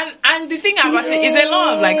working. And the thing about it is a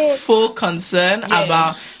lot of like full concern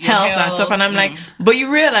about health and stuff. And I'm like, but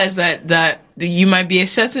you realize that you might be a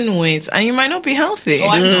certain weight and you might not be healthy. Oh,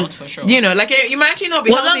 I'm not for sure. You know, like you might actually not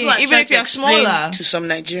be healthy, even if you're smaller. To some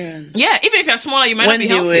Nigerians, Yeah, even if you're smaller, you might not be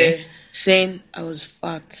healthy. When they were saying I was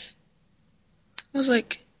fat, I was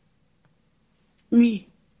like, me,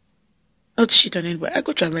 not shit on anybody. I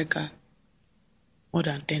go to America more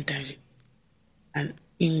than 10 times, and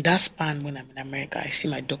in that span when I'm in America, I see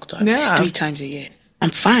my doctor at least 3 times a year. I'm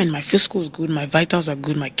fine. My physical is good. My vitals are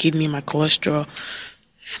good. My kidney, my cholesterol,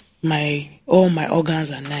 all my organs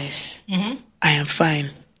are nice. Mm-hmm. I am fine.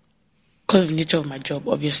 Because of the nature of my job,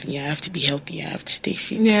 obviously, I have to be healthy. I have to stay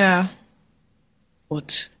fit. Yeah.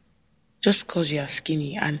 But just because you are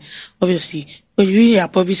skinny, and obviously, when you really are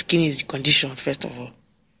probably skinny is the condition, first of all.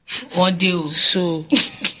 One deal. So,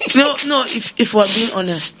 no, if we're being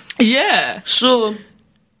honest. Yeah. So,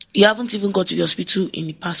 you haven't even got to the hospital in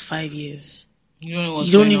the past 5 years. You don't know what's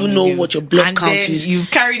You don't even know what your blood count is. You've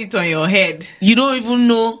carried it on your head. You don't even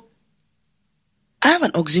know. I have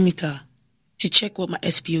an oximeter to check what my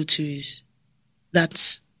SpO2 is.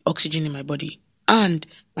 That's oxygen in my body. And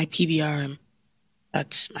my PBRM.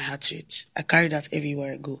 That's my heart rate. I carry that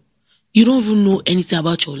everywhere I go. You don't even know anything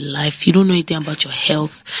about your life. You don't know anything about your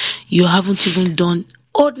health. You haven't even done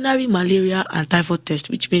ordinary malaria and typhoid test,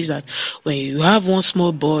 which means that when you have one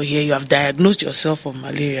small boy here, you have diagnosed yourself of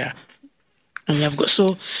malaria. And you have got,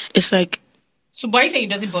 so it's like. So, but you saying it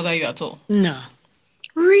doesn't bother you at all? No.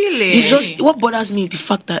 Really? It's just, what bothers me is the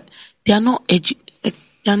fact that they are not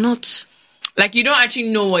they are not. Like, you don't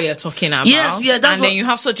actually know what you're talking about. Yes, yeah, that's and then you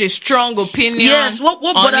have such a strong opinion. Yes, what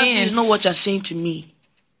bothers me is not what you're saying to me.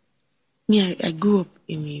 Me, I grew up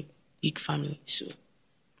in a big family, so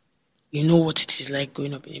you know what it is like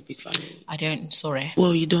growing up in a big family. I don't, sorry.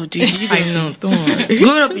 Well, you don't. I know, don't worry.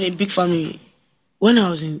 Growing up in a big family, when I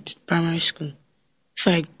was in primary school, if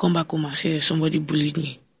I come back home and say somebody bullied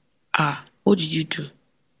me, what did you do?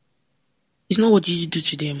 It's not what did you do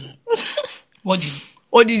to them.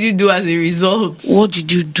 What did you do as a result? What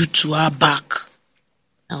did you do to her back?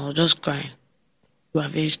 I was just crying. You are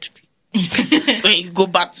very stupid. When you go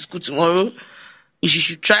back to school tomorrow, if she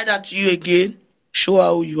should try that to you again, show her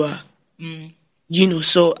who you are. Mm. You know,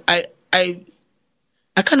 so I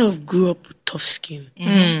kind of grew up with tough skin.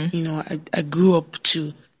 Mm. You know, I grew up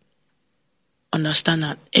to understand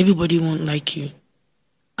that everybody won't like you.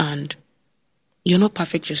 And you're not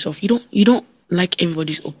perfect yourself. You don't like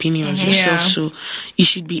everybody's opinions yourself, so you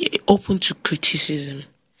should be open to criticism.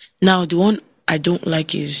 Now, the one I don't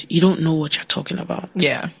like is you don't know what you're talking about.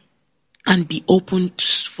 Yeah. And be open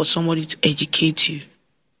for somebody to educate you.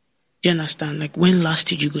 Do you understand? Like, when last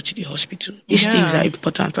did you go to the hospital? These things are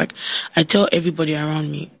important. Like, I tell everybody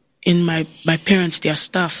around me, in my parents, their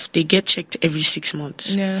staff, they get checked every 6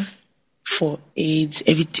 months. Yeah. For AIDS,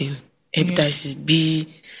 everything. Hepatitis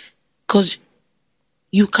B. Because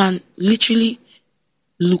you can literally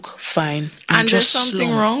look fine and just there's something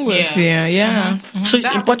slump. wrong with you. Yeah. Mm-hmm. So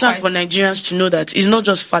it's important for Nigerians to know that it's not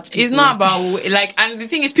just fat people. It's not about, like, and the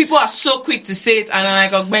thing is, people are so quick to say it, and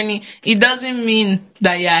I'm like, Ogbeni, it doesn't mean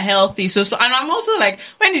that you're healthy. So, and I'm also like,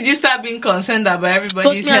 when did you start being concerned about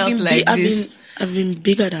everybody's health like this? I've been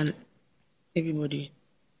bigger than everybody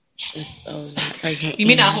since I was like, you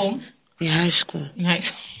mean at home? In high school.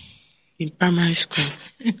 Nice. In primary school.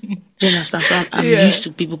 Do you understand? So I'm used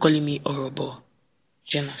to people calling me Orobo.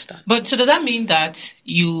 Do you understand? But so does that mean that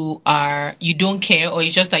you don't care, or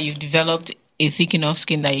it's just that you've developed a thick enough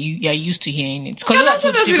skin that you're used to hearing it? Because that's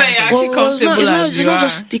what you're actually comfortable it's not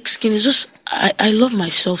just thick skin. It's just I love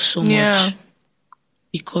myself so much.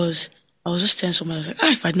 Because I was just telling somebody, I was like,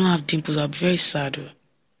 if I don't have dimples, I'll be very sad.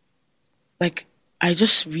 Like, I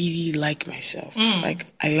just really like myself. Like,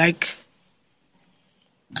 I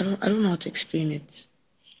don't know how to explain it.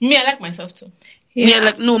 Me, I like myself too. Yeah,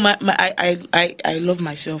 like, no, I love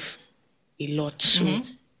myself a lot. So,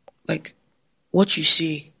 like, what you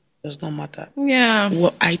say does not matter. Yeah.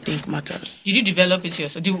 What I think matters. Did you develop it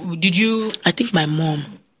yourself? Did you? I think my mom.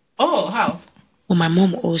 Oh, how? Well, my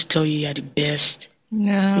mom always tell you you're the best.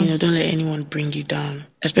 No. You know, don't let anyone bring you down.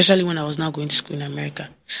 Especially when I was now going to school in America.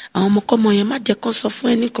 Do you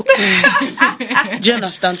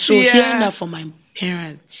understand? So hearing that from my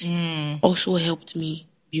parents also helped me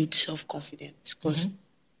build self-confidence. Because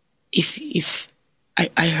if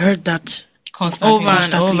I heard that constantly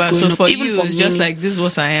and over, so for you, it's just like, this is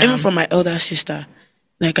what I am. Even from my elder sister,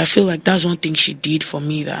 like, I feel like that's one thing she did for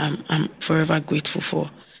me that I'm forever grateful for.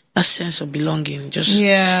 That sense of belonging, just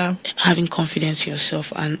having confidence in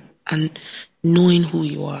yourself and knowing who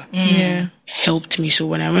you are, helped me. So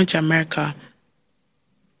when I went to America,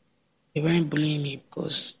 they weren't bullying me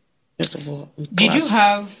because, first of all, did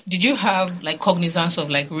you have like cognizance of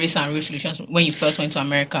like race and race relations when you first went to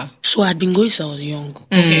America? So I'd been going since I was young.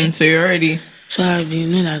 Okay. So you're already... So I've been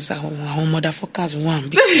known as a motherfuckers one.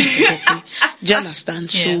 Do you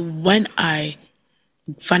understand? Yeah. So when I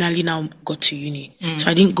finally now got to uni, so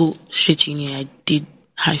I didn't go straight to uni, I did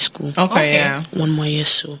high school. Okay, yeah. 1 more year.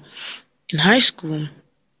 So in high school,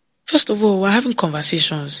 first of all, we're having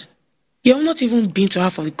conversations. You have not even been to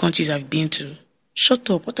half of the countries I've been to. Shut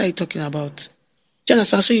up. What are you talking about? Do you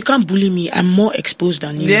understand? So you can't bully me. I'm more exposed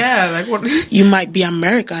than you. Yeah, like what? You might be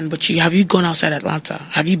American, but have you gone outside Atlanta?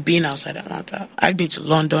 Have you been outside Atlanta? I've been to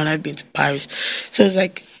London. I've been to Paris. So it's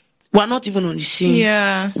like, we're not even on the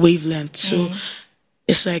same wavelength. So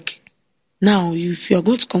it's like, now, if you're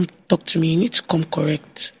going to come talk to me, you need to come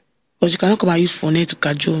correct. Because you cannot come and use phone to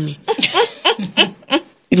cajole me.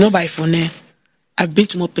 You know, by phone, I've been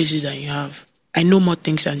to more places than you have. I know more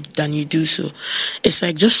things than you do. So it's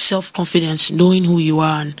like just self-confidence, knowing who you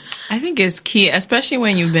are. And I think it's key, especially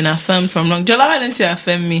when you've been affirmed from long. Jola, why don't you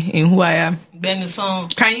affirm me in who I am? Can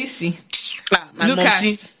you see? My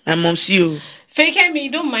mom see you. Fake me,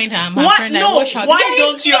 don't mind her. What? Friend, no, why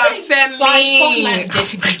don't you affirm me?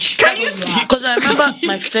 Can you see? Because I remember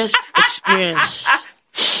my first experience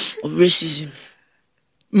of racism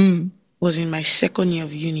was in my second year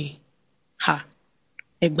of uni.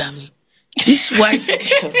 Egbami. This white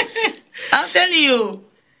girl, I'm telling you,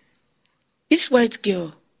 this white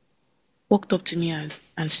girl walked up to me and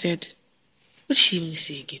said, what did she even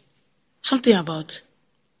say again? Something about,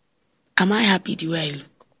 am I happy the way I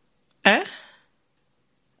look?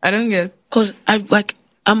 I don't get. Because I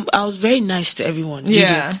was very nice to everyone.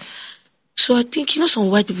 Yeah. So I think, some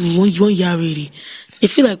white people, you won't hear really. They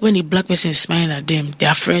feel like when a black person is smiling at them, they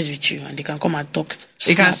are friends with you and they can come and talk.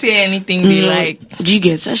 They can say anything they like. Do you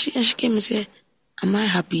get? And she came and said, am I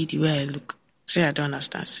happy the way I look? I said, I don't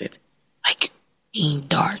understand. I said, like being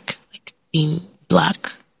dark, like being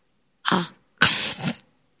black.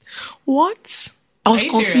 What? I was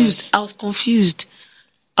confused. I was so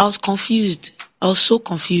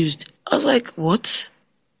confused. I was like, what?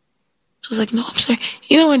 So I was like, no, I'm sorry.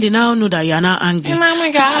 When they now know that you're not angry. Oh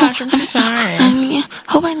my gosh, I'm so sorry.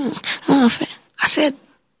 I said,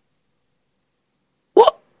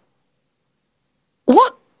 what?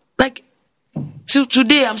 Like, till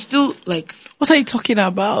today, I'm still like, what are you talking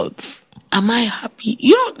about? Am I happy?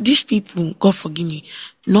 These people, God forgive me,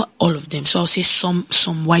 not all of them. So I'll say some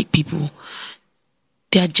white people,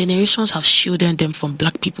 their generations have shielded them from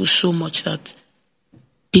black people so much that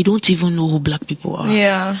they don't even know who black people are.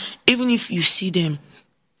 Yeah. Even if you see them,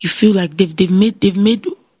 you feel like they've made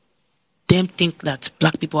them think that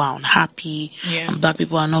black people are unhappy and black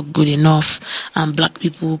people are not good enough and black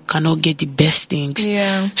people cannot get the best things.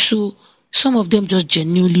 Yeah. So some of them just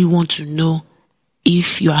genuinely want to know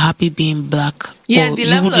if you are happy being black. Yeah, or the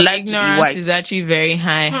level of like ignorance is actually very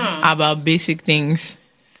high about basic things.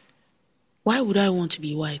 Why would I want to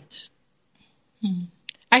be white?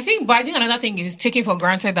 I think another thing is taking for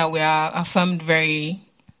granted that we are affirmed very,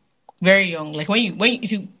 very young. Like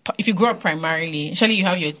if you grow up primarily, actually you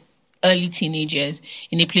have your early teenagers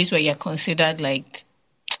in a place where you're considered the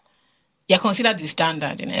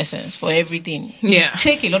standard in essence for everything. Yeah, you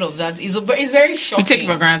take a lot of that. It's very shocking. You take it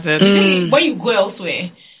for granted. When you go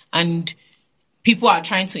elsewhere and people are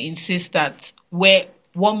trying to insist that what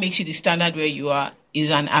makes you the standard where you are is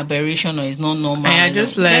an aberration or is not normal. And I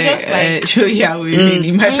just show you how we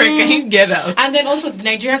really. My friend, can you get out? And then also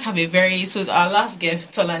Nigerians have our last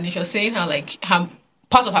guest, Tolani, was saying how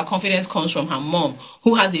part of her confidence comes from her mom,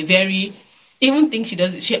 who has a very, she even thinks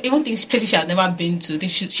places she has never been to.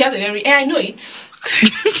 She has a very, I know it.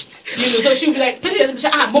 So she'll be like, places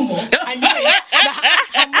Momo, I know it.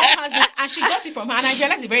 Her mom has this, and she got it from her, and I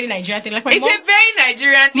realized it's a very Nigerian thing. Like it's a very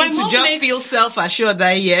Nigerian thing to just feel self-assured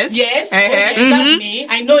that yes, that's me.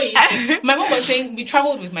 I know it. My mom was saying we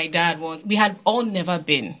traveled with my dad once. We had all never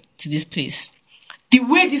been to this place. The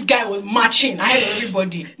way this guy was marching ahead of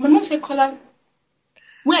everybody. My mom said, "Kola,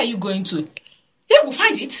 where are you going to?" Yeah, we'll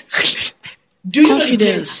find it. Do you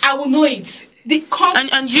confidence? Know I will know it.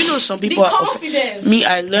 And some people the confidence. Me,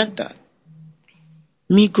 I learned that.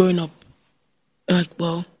 Me growing up,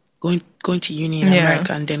 going to uni in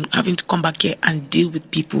America and then having to come back here and deal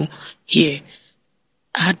with people here,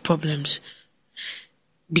 I had problems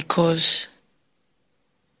because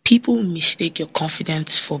people mistake your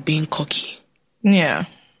confidence for being cocky. Yeah.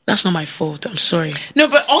 That's not my fault. I'm sorry. No,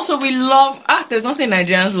 but also we love, there's nothing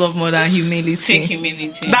Nigerians love more than humility. Fake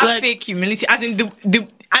humility. Fake humility. As in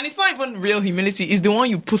and it's not even real humility, it's the one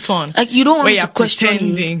you put on. Like you don't want me to question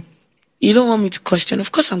you. You don't want me to question. Of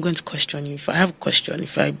course I'm going to question you. If I have a question,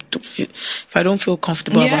 if I don't feel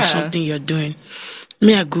comfortable about something you're doing.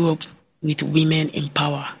 I grew up with women in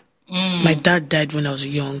power. My dad died when I was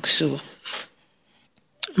young, so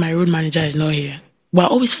my road manager is not here. We're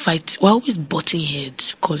always butting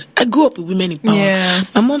heads because I grew up with women in power. Yeah.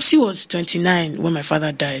 My mom, she was 29 when my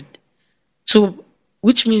father died. So,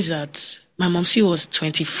 which means that my mom, she was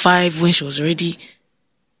 25 when she was already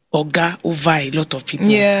Oga over a lot of people.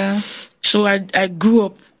 Yeah. So I grew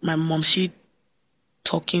up, my mom, she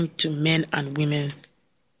talking to men and women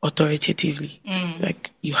authoritatively.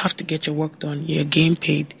 Like, you have to get your work done. You're getting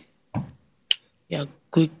paid. You're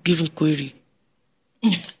giving query. Do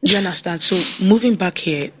you understand? So moving back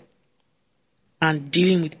here and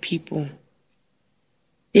dealing with people,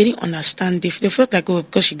 they didn't understand. They felt like, oh,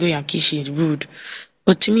 because she go Yankee, she's rude.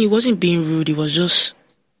 But to me, it wasn't being rude. It was just,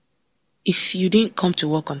 if you didn't come to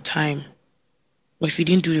work on time, or if you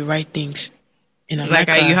didn't do the right things, in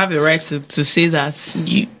America, you have the right to say that.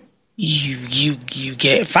 You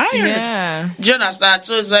get fired. Yeah. Do you understand?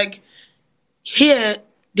 So it's like, here,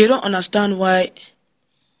 they don't understand why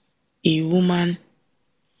a woman...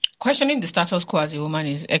 Questioning the status quo as a woman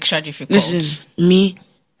is extra difficult. Listen, me,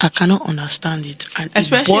 I cannot understand it. And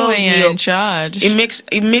especially it when you're in charge.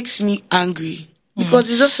 It makes me angry. Because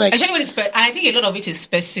it's just like... Especially when and I think a lot of it is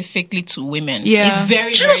specifically to women. Yeah. It's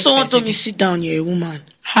very, you know, someone told me, sit down, you're a woman.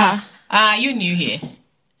 You knew here.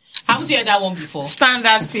 Haven't you heard that one before?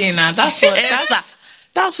 Standard pay now. That's what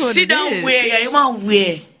that's what sit it down is. where? You're a woman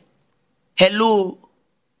where? Hello?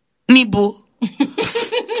 Nibo?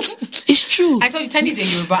 It's true. I told you, Tani is a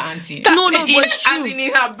Yoruba auntie. No, but it's true. As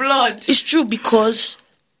in her blood. It's true because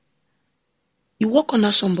you work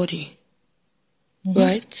under somebody,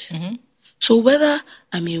 right? Mm-hmm. So whether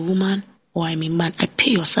I'm a woman or I'm a man, I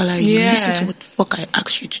pay your salary. You listen to what the fuck I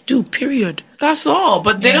ask you to do, period. That's all.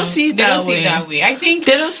 But they don't see it that way. They don't see it that way. I think...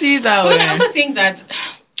 They don't see it that way. But I also think that...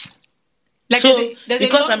 Like so, there's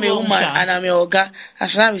because I'm a woman and I'm a Oga, I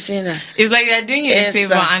should be saying that. It's like they're doing you a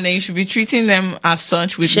favor and then you should be treating them as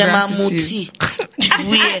such with gratitude.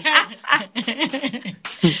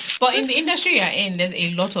 But in the industry you're in, there's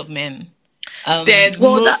a lot of men. There's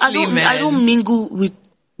mostly men. I don't mingle with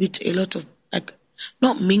a lot of, like,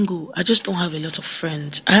 not mingle. I just don't have a lot of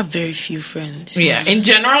friends. I have very few friends. Yeah, in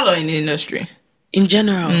general or in the industry? In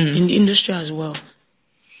general, in the industry as well.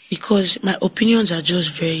 Because my opinions are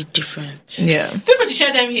just very different. Yeah. Feel free to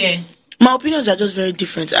share them here. My opinions are just very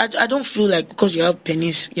different. I don't feel like because you have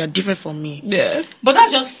pennies, you're different from me. Yeah. But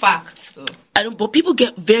that's just facts, though. But people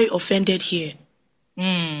get very offended here.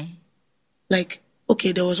 Like,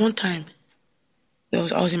 okay, there was one time, I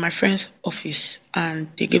was in my friend's office and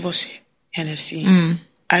they gave us Hennessy.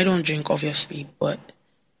 I don't drink, obviously, but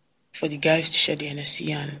for the guys to share the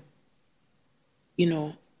Hennessy and, you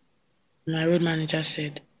know, my road manager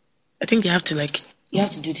said, I think you have to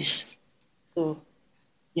do this. So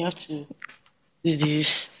you have to do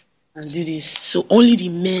this and do this. So only the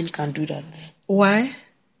men can do that. Why?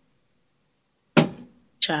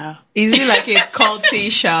 Child. Is it like a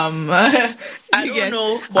cultish I don't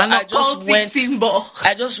know, but I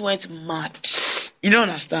just went mad. You don't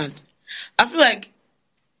understand. I feel like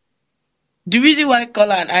the reason why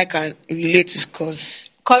Kola and I can relate is because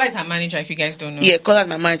Kola is her manager, if you guys don't know. Yeah, Kola is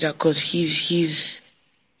my manager because he's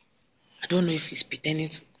I don't know if he's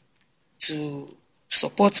pretending to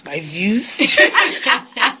support my views.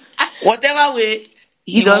 Whatever way,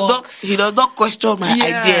 he does not question my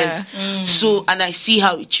ideas. So, and I see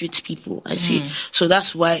how he treats people. I see. So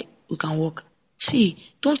that's why we can work. See,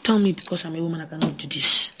 don't tell me because I'm a woman I cannot do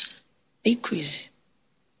this. Are you crazy?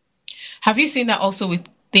 Have you seen that also with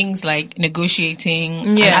things like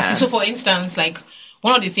negotiating? Yeah. And asking? So, for instance, like,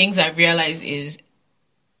 one of the things I've realized is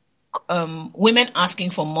women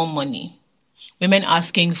asking for more money, women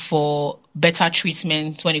asking for better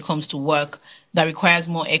treatment when it comes to work that requires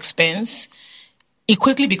more expense. It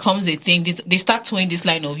quickly becomes a thing. They start towing this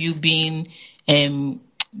line of you being...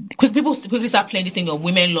 people quickly start playing this thing of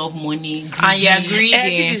women love money, greedy. And you're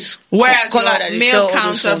greedy. Whereas your male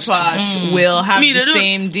counterparts will have the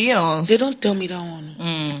same deals. They don't tell me that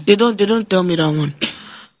one. They don't tell me that one.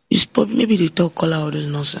 It's probably, maybe they tell Kola all this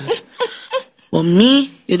nonsense. But me,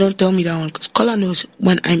 they don't tell me that one. Because Kola knows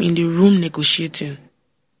when I'm in the room negotiating,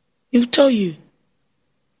 he'll tell you,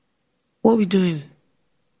 what are we doing?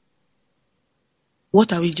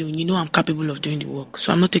 What are we doing? You know I'm capable of doing the work.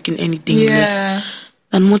 So I'm not taking anything less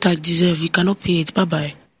than what I deserve. You cannot pay it.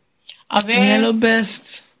 Bye-bye. Hello,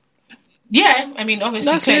 best. Yeah, I mean,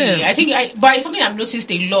 obviously, That's clearly. it. I think, but it's something I've noticed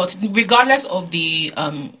a lot, regardless of the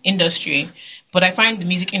industry. But I find the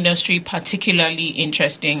music industry particularly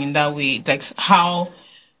interesting in that way. Like how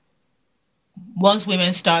once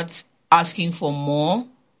women start asking for more,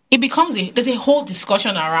 it becomes there's a whole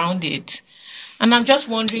discussion around it. And I'm just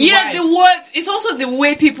wondering Yeah, why. the words, it's also the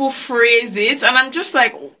way people phrase it. And I'm just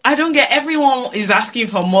like, I don't get, everyone is asking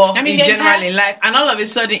for more in general in life. And all of a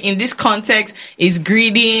sudden, in this context, is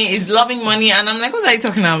greedy, is loving money. And I'm like, what are you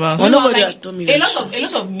talking about? Well, nobody has told me a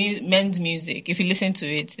lot of men's music, if you listen to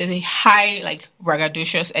it, there's a high, like,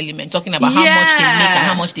 braggadocious element talking about how much they make and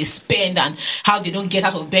how much they spend and how they don't get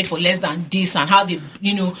out of bed for less than this and how they,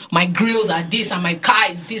 my grills are this and my car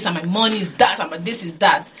is this and my money is that and my this is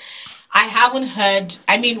that. I haven't heard.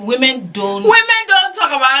 I mean, women don't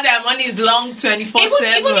talk about their money is long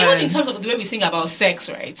 24/7. Even in terms of the way we sing about sex,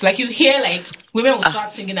 right? It's like you hear like women will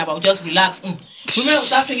start singing about just relax. Women will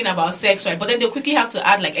start singing about sex, right? But then they'll quickly have to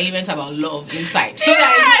add like elements about love inside. So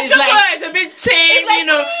that it's like it's a bit tame. Like,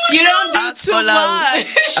 you don't do too much.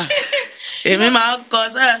 Yeah,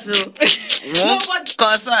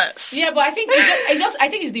 but I think I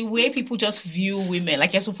think it's the way people just view women.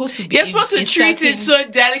 Like you're supposed to be. You're supposed to treat it so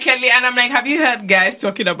delicately, and I'm like, have you heard guys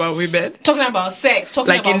talking about women, talking about sex, talking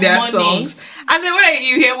like about in their money. songs? And then when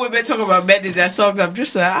you hear women talk about men in their songs, I'm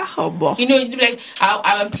just like, boy. You'd be like,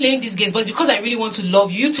 I'm playing these games, but because I really want to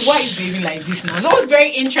love you, why are you behaving like this now? It's always very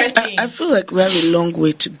interesting. I feel like we have a long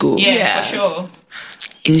way to go. Yeah, for sure.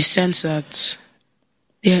 In the sense that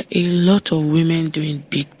there are a lot of women doing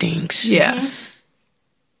big things. Yeah. Mm-hmm.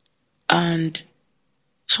 And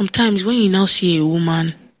sometimes when you now see a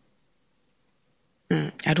woman,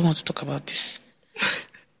 I don't want to talk about this.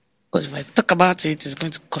 Because if I talk about it, it's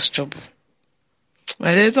going to cause trouble.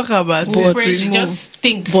 I didn't talk about it. Just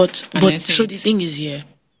think. But so the thing is here.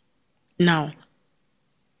 Now,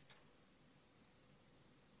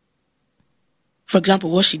 for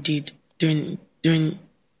example, what she did during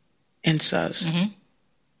NSAS. Mm-hmm.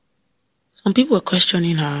 Some people were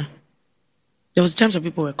questioning her. There was times when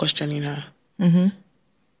people were questioning her. Mm-hmm.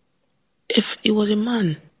 If it was a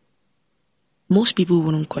man, most people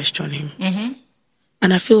wouldn't question him. Mm-hmm.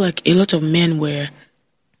 And I feel like a lot of men were,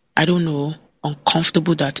 I don't know,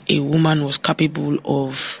 uncomfortable that a woman was capable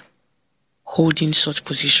of holding such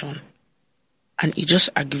position. And it just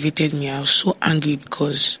aggravated me. I was so angry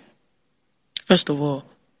because, first of all,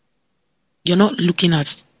 you're not looking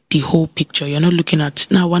at the whole picture. We're not looking at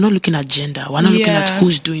gender. We're not looking at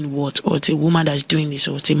who's doing what, or it's a woman that's doing this,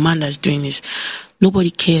 or it's a man that's doing this. Nobody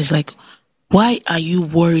cares. Like, why are you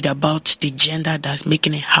worried about the gender that's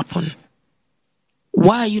making it happen?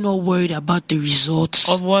 Why are you not worried about the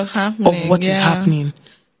results of what's happening? Of what is happening?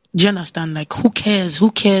 Do you understand? Like, who cares?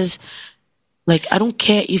 Who cares? Like, I don't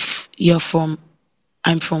care if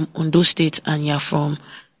I'm from Ondo State and you're from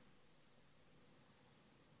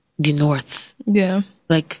the North. Yeah.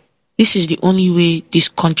 Like, this is the only way this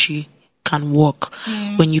country can work.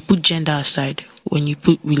 When you put gender aside, when you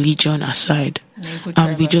put religion aside,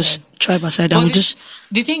 and we just tribe aside, and we just...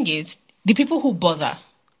 The thing is, the people who bother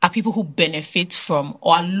are people who benefit from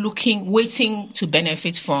or are waiting to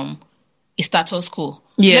benefit from a status quo. So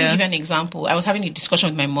let me give you an example. I was having a discussion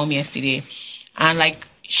with my mom yesterday, and like,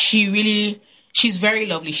 she's very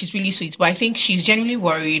lovely. She's really sweet, but I think she's genuinely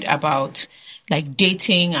worried about like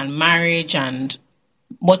dating and marriage and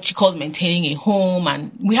what she calls maintaining a home.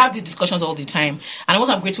 And we have these discussions all the time. And what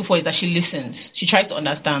I'm grateful for is that she listens. She tries to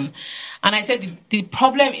understand. And I said the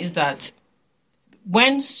problem is that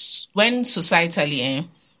when societally,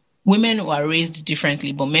 women were raised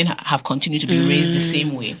differently, but men have continued to be raised the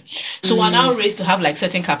same way. So we're now raised to have like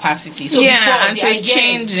certain capacity. So and so it's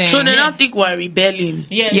changing. So they don't think we're rebelling.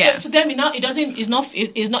 Yeah. So to them,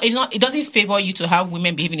 it doesn't favor you to have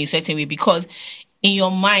women behave in a certain way, because in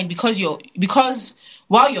your mind, because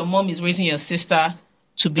while your mom is raising your sister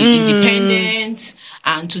to be independent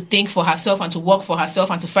and to think for herself and to work for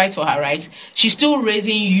herself and to fight for her rights, she's still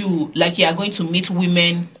raising you like you are going to meet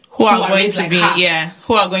women who are going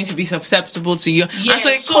to be susceptible to you. Yeah. And so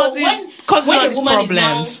it causes all these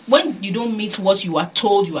problems. When you don't meet what you are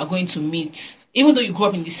told you are going to meet, even though you grew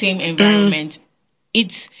up in the same environment,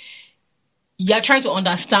 you're trying to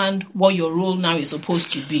understand what your role now is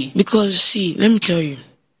supposed to be. Because, see, let me tell you,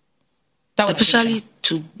 especially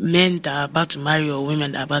to men that are about to marry or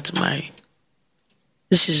women that are about to marry,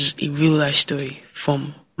 this is a real life story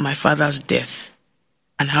from my father's death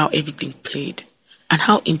and how everything played and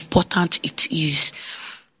how important it is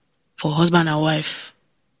for husband and wife.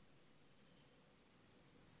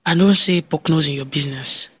 I don't say poke nose in your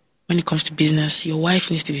business. When it comes to business, your wife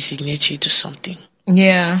needs to be signatory to something.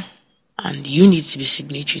 Yeah. And you need to be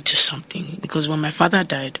signatory to something. Because when my father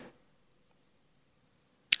died,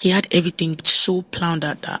 he had everything so planned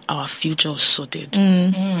out that our future was sorted.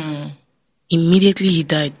 Immediately he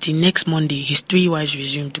died, the next Monday, his 3 wives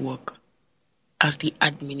resumed work as the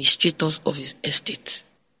administrators of his estate.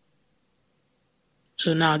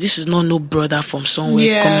 So now this is not no brother from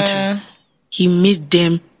somewhere coming to. He made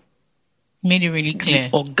it really clear.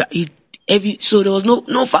 So there was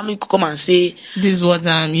no family could come and say, this is what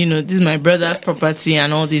this is my brother's property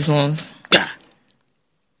and all these ones. Yeah.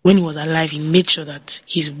 When he was alive, he made sure that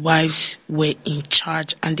his wives were in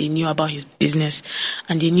charge and they knew about his business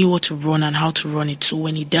and they knew what to run and how to run it. So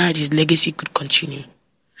when he died, his legacy could continue.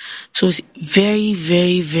 So it's very,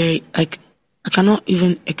 very, very, like, I cannot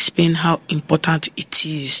even explain how important it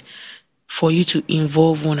is for you to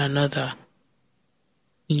involve one another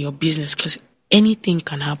in your business, because anything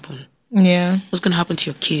can happen. Yeah. What's going to happen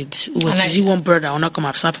to your kids? What, is it one brother will not come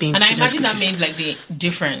up start paying? And I imagine that made like the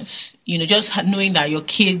difference. Just knowing that your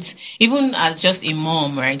kids, even as just a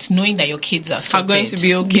mom, right? Knowing that your kids are going to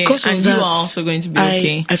be okay. Because and you are also going to be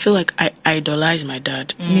okay. I feel like I idolize my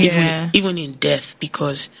dad, even in death,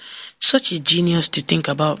 because such a genius to think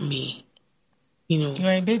about me.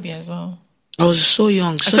 You're a baby as well. I was so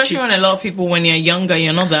young. Especially when a lot of people, when you're younger,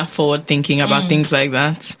 you're not that forward thinking about things like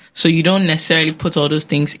that. So you don't necessarily put all those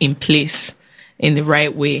things in place in the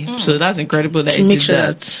right way. So that's incredible that to make sure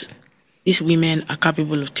that these women are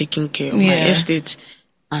capable of taking care of my estate.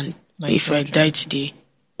 And if I die today,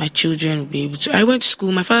 my children will be able to. I went to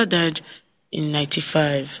school. My father died in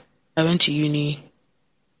 95. I went to uni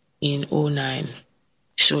in 09.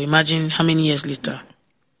 So imagine how many years later.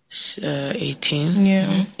 18.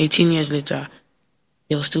 Yeah. 18 years later,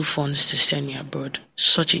 there were still funds to send me abroad.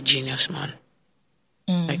 Such a genius man.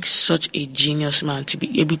 Like, such a genius man to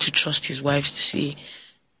be able to trust his wives to say,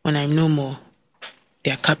 when I'm no more,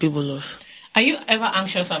 they are capable of. Are you ever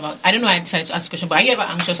anxious about, I don't know, I decided to ask a question, but are you ever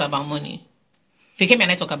anxious about money? If you came here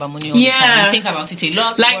and I talk about money all the time, you think about it a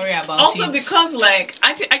lot, worry about also it. Also because,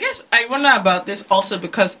 I guess I wonder about this also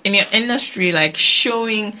because in your industry,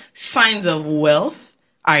 showing signs of wealth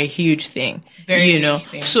are a huge thing. Very huge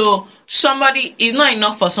thing. So somebody, it's not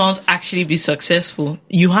enough for someone to actually be successful.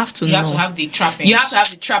 You have to have to have the trappings. You have to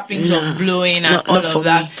have the trappings of blowing and all of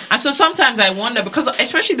that. Me. And so sometimes I wonder, because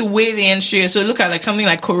especially the way the industry is, so look at something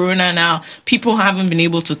like Corona now, people haven't been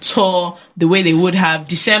able to tour the way they would have.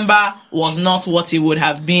 December was not what it would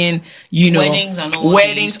have been, Weddings and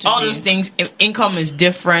all those things. Income is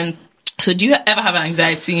different. So do you ever have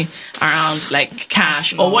anxiety around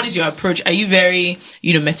cash, or what is your approach? Are you very,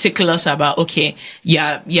 meticulous about,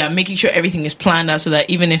 making sure everything is planned out so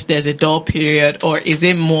that even if there's a dull period, or is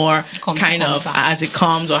it more kind of as it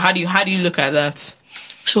comes, or how do you look at that?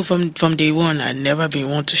 So from day one, I'd never been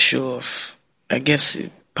one to show off. I guess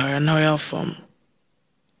paranoia from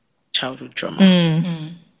childhood trauma.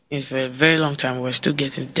 It's for a very long time. We're still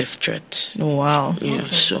getting death threats. Oh wow!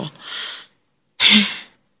 So.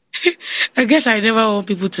 I guess I never want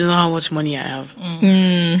people to know how much money I have.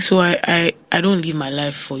 So I don't live my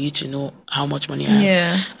life for you to know how much money I have.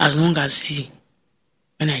 Yeah. As long as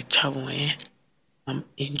when I travel, I'm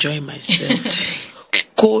enjoying myself.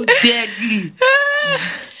 Cold deadly.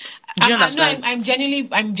 Do you understand?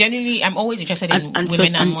 I'm always interested in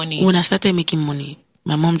women and money. When I started making money,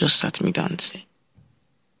 my mom just sat me down and said,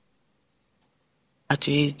 at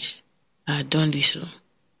your age, I had done this.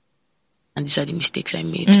 And these are the mistakes I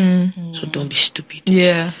made. So don't be stupid.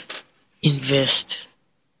 Yeah. Invest.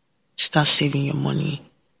 Start saving your money.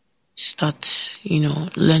 Start,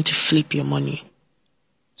 learn to flip your money.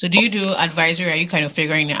 So do you do advisory, or are you kind of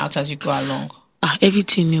figuring it out as you go along?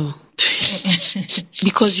 Everything new.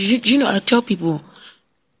 Because, I tell people,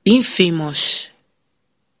 being famous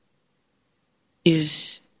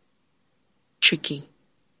is tricky.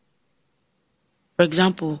 For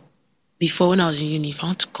example, before, when I was in uni, if I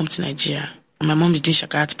want to come to Nigeria, and my mom is doing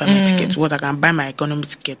shakara to buy my ticket, I can buy my economy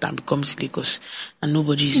ticket and become to Lagos, and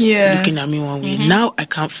nobody's looking at me one way. Now I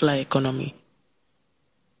can't fly economy.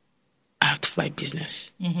 I have to fly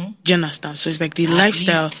business. Do you understand? So it's like the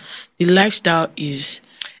lifestyle. The lifestyle is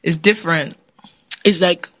different. It's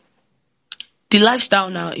like the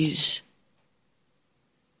lifestyle now is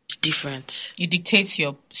different. It dictates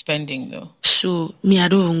your spending, though. So me, I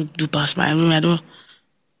don't even do past my room. I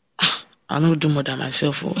don't do more than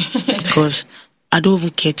myself, because I don't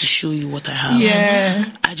even care to show you what I have. Yeah.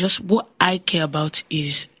 What I care about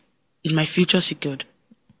is my future secured?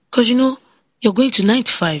 Because you're going to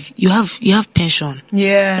 95. You have pension.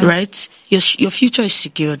 Yeah. Right? Your future is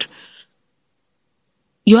secured.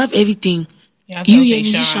 You have everything. You're a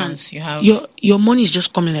musician. Your money is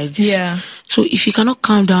just coming like this. Yeah. So if you cannot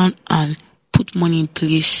calm down and put money in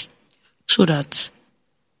place so that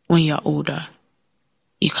when you're older,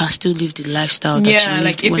 you can still live the lifestyle that you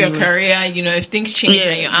lived. If your career, if things change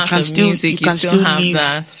and you're out of music, you still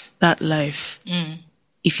have that life.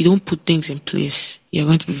 if you don't put things in place, you're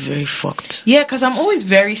going to be very fucked. Yeah, because I'm always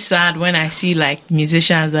very sad when I see like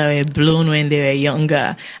musicians that were blown when they were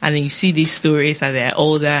younger, and then you see these stories and they're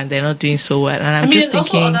older and they're not doing so well. And I'm just there's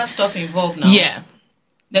thinking, also other stuff involved now. Yeah,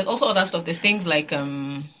 there's also other stuff. There's things like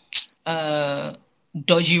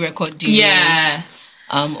dodgy record deals. Yeah.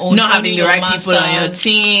 Not having the right people on your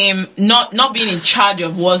team, not being in charge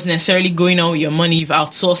of what's necessarily going on with your money. You've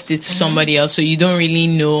outsourced it to somebody else, so you don't really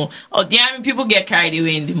know. People get carried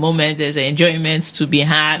away in the moment. There's enjoyment to be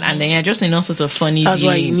had, and then you're just in all sorts of funny That's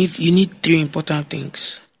dealings. why you need 3 important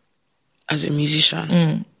things as a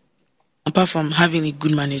musician. Apart from having a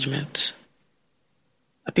good management.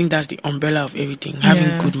 I think that's the umbrella of everything.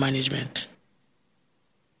 Having good management.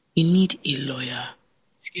 You need a lawyer.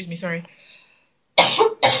 Excuse me, sorry.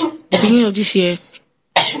 The beginning of this year,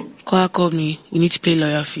 Kola called me. We need to pay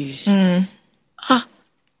lawyer fees. It's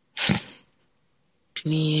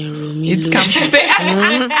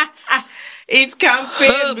campaign. It's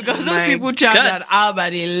campaign because those people charge that out by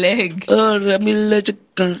the leg.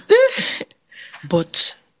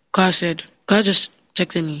 But Kola just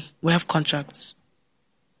texted me. We have contracts.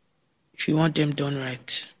 If you want them done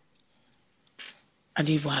right, I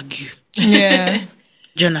didn't even argue. Yeah.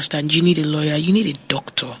 Do you understand? You need a lawyer. You need a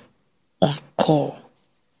doctor on call.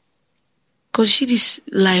 Because you see this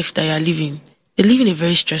life that you're living. You're living a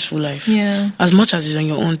very stressful life. Yeah. As much as it's on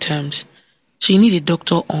your own terms. So you need a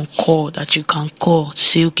doctor on call that you can call to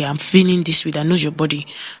say, okay, I'm feeling this way, that knows your body.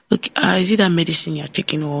 Okay, is it that medicine you're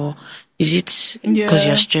taking, or is it because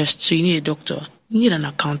you're stressed? So you need a doctor. You need an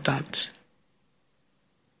accountant.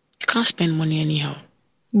 You can't spend money anyhow.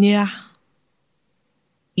 Yeah.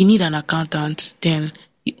 You need an accountant, then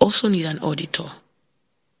you also need an auditor.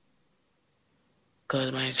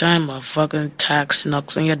 Because by the time a fucking tax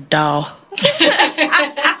knocks on your door,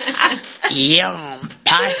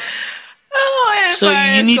 pie. So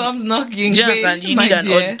you need, knocking, you need an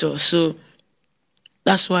auditor. So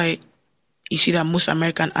that's why you see that most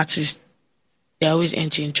American artists, they always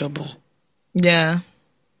enter in trouble. Yeah.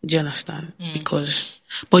 Do you understand?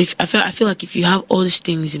 But I feel like if you have all these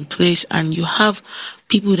things in place and you have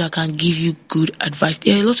people that can give you good advice,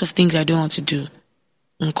 there are a lot of things I don't want to do.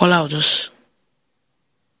 And Kola will just,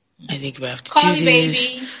 I think we have to Call do me, this.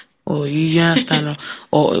 baby. Or you understand?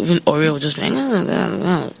 or even Oreo will just be like,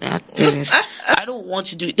 do this. I don't want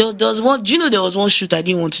to do it. There was one, do you know there was one shoot I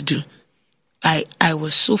didn't want to do? I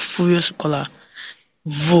was so furious with Kola.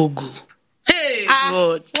 Vogue. Hey,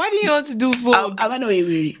 God. Why do you want to do Vogue? I know it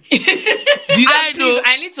really. Did I know?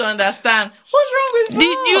 I need to understand. What's wrong with Vogue?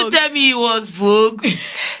 Did you tell me it was Vogue?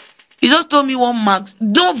 You just told me one mark.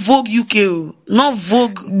 Not Vogue UK. Not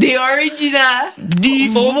Vogue. The original. The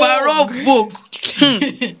overall Vogue.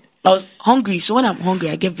 I was hungry. So when I'm hungry,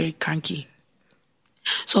 I get very cranky.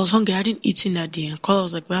 So I was hungry. I didn't eat in that day. And Kola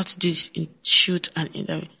was like, we have to do this in shoot and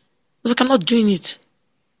interview. I was like, I'm not doing it.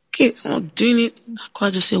 Okay, I'm not doing it.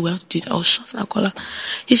 Kola just said, we have to do it. I was shocked at Kola.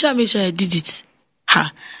 He should make sure I did it.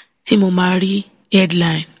 Ha. Timo Mari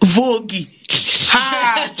headline. Vogue.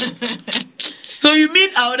 Ha. So you mean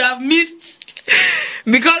I would have missed?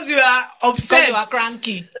 Because you are upset. Because you are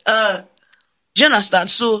cranky. Do you understand?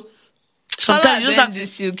 So sometimes you just have the to.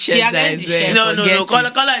 silk shirt. Yeah, that then is the shirt. No. Kola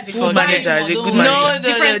is a good manager. He's a good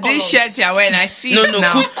manager. This shirt you're wearing, I see No, it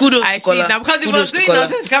now. kudos I to see Kola. it now because it Kudos was to doing Kola.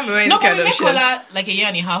 nonsense. Can't be wearing No, this but kind we of met shirt. Kola like a year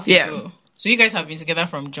and a half Yeah. ago. So you guys have been together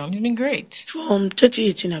from jump. It's been great. From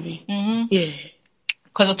 2018, Abby. Yeah.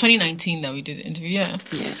 Because it was 2019 that we did the interview. Yeah.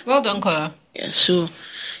 Well done, Kola. Yeah. So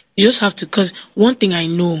you just have to, because one thing I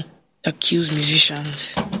know that kills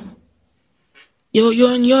musicians, you're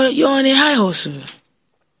on a high hustle.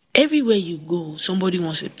 Everywhere you go, somebody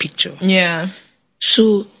wants a picture. Yeah.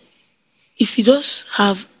 So if you just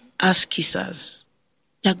have ass kissers,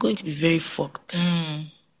 you're going to be very fucked.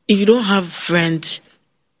 If you don't have friends,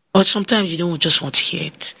 or sometimes you don't just want to hear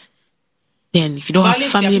it, then if you don't But have at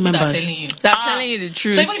least family there are people that are members, telling you. They're telling you the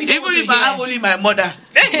truth. So even if you don't want to I hear- have only my mother,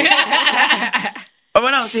 but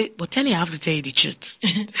when I will say, but tell me, I have to tell you the truth.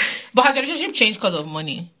 But has your relationship changed because of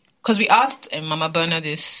money? Because we asked Mama Berna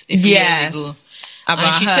this a few years ago. About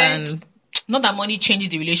And she her said, and- not that money changes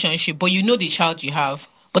the relationship, but you know the child you have.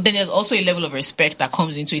 But then there's also a level of respect that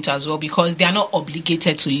comes into it as well, because they are not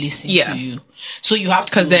obligated to listen to you. So you have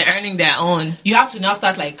to, because they're earning their own. you have to now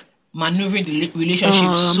start like maneuvering the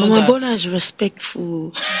relationship so Mama that Bona is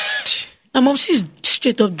respectful. My mom, she's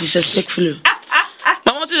straight up disrespectful.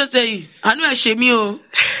 My mom just tell you, I know I shame you.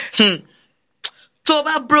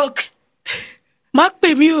 Toba broke. Mark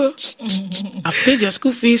pay me. I've paid your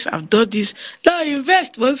school fees. I've done this. Now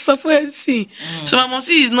invest. What's software and see. So my mom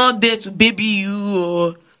is not there to baby you,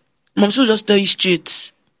 or mom will just tell you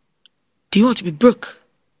straight. Do you want to be broke?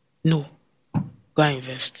 no, go and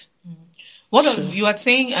invest. You were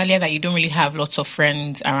saying earlier that you don't really have lots of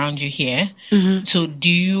friends around you here. So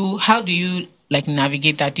how do you like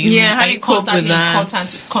navigate that? How are you you cope constantly with in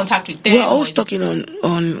that? contact with them? We're always talking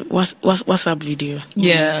on WhatsApp video.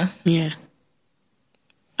 Yeah.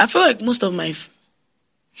 I feel like most of my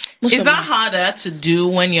Is that harder to do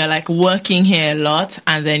when you're like working here a lot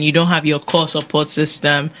and then you don't have your core support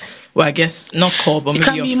system? Well, I guess not core, but maybe your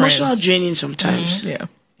friends. It can be emotional draining sometimes. Yeah.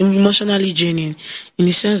 Emotionally draining in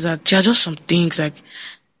the sense that there are just some things like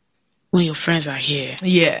when your friends are here.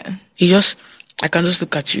 Yeah. I can just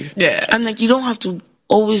look at you. Yeah. And like you don't have to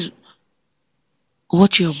always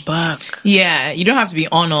watch your back. Yeah. You don't have to be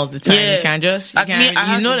on all the time. Yeah. You can just, Like me,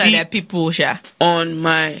 I you know have to that be there are people, on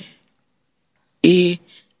my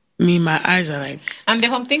my eyes are like. And there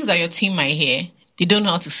are some things that your team might hear. They don't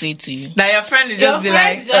know how to say to you. That your friend will Your just be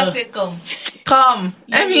friends like, just say, come.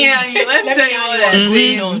 Let me hear you. Let me tell you what they're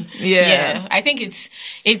saying. Yeah. I think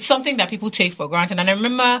it's something that people take for granted. And I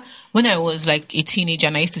remember when I was like a teenager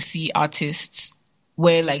and I used to see artists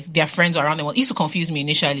where like their friends were around them. It used to confuse me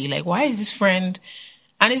initially. Like, why is this friend?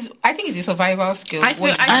 And I think it's a survival skill. I feel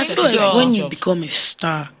like when you become a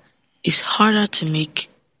star, it's harder to make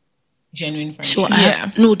genuine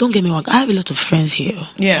friendships. So no, don't get me wrong. I have a lot of friends here.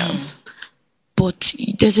 Yeah. But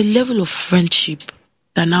there's a level of friendship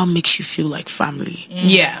that now makes you feel like family.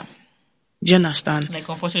 Yeah. Do you understand? Like,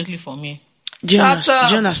 unfortunately for me. Do you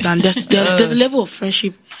understand? There's a level of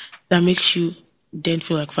friendship that makes you then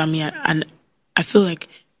feel like family. And I feel like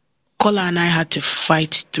Kola and I had to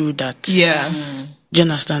fight through that. Yeah. Do you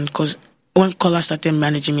understand? Because when Kola started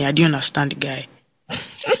managing me, I didn't understand the guy.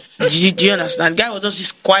 Do you understand? The guy was just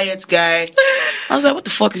this quiet guy. I was like, what the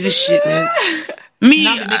fuck is this shit, man?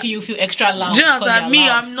 Now they're making you feel extra loud. Do you understand?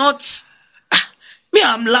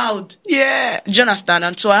 I'm loud. Yeah. Do you understand?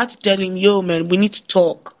 And so I had to tell him, yo, man, we need to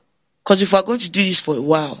talk. Because if we're going to do this for a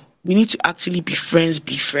while, we need to actually be friends. Do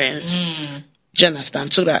you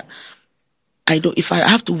understand? So that if I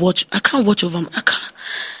have to watch, I can't watch over, I cannot.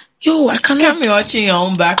 You can't be watching your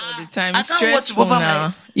own back all the time. It's stressful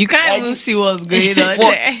now. You can't even see what's going on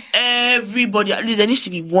there. Everybody, at least there needs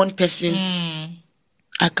to be one person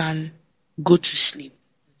I can go to sleep.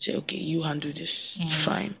 Say, okay, you handle this. It's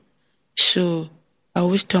fine. So I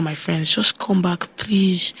always tell my friends, just come back,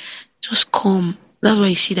 please. Just come. That's why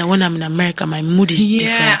you see that when I'm in America, my mood is different.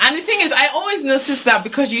 Yeah, and the thing is, I always notice that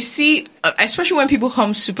because you see, especially when people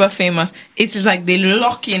come super famous, it's like they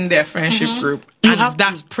lock in their friendship group. And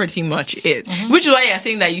that's pretty much it. Which is why you're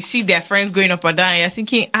saying that you see their friends going up and down, and you're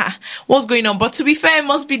thinking, what's going on? But to be fair, it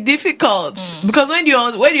must be difficult. Because where do you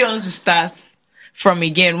want to start from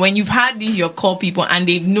again? When you've had these your core people and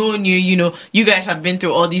they've known you, you guys have been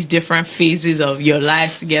through all these different phases of your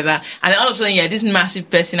lives together, and all of a sudden you're this massive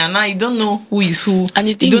person, and now you don't know who is who. And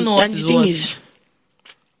the thing is,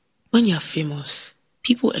 when you're famous,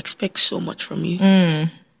 people expect so much from you.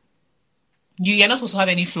 You're not supposed to have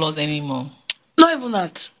any flaws anymore. Not even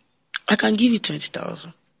that. I can give you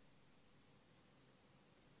 20,000.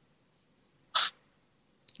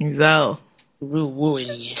 Exactly.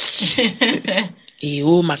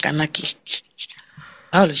 Makanaki.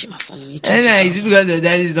 How much my phone? Is it because the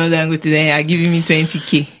dad is not that good today? Are giving me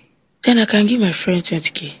 20K. Then I can give my friend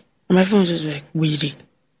 20K. And my friend was just like, really?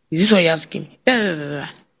 Is this what you have to give me?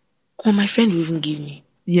 Or my friend will even give me.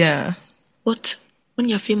 Yeah. But when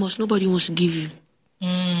you're famous, nobody wants to give you.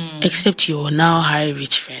 Except your now high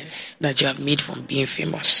rich friends that you have made from being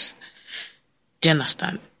famous. Do you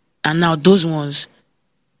understand? And now those ones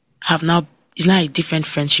it's now a different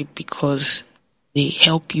friendship because they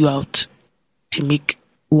help you out to make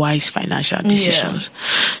wise financial decisions.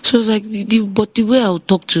 So it's like, but the way I'll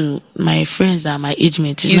talk to my friends that are my age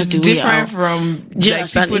mates is not the way different from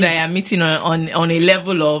like people that are meeting on a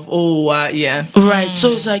level of, Right.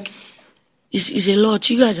 So it's like, it's a lot.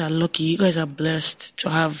 You guys are lucky. You guys are blessed to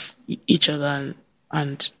have each other.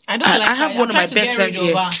 And I have one of my best friends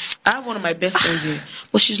here. I have one of my best friends here.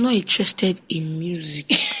 But she's not interested in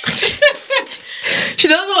music. She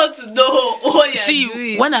doesn't want to know what you're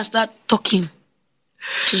doing. When I start talking,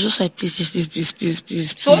 she's just like,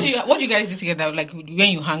 please. So what do you guys do together? Like when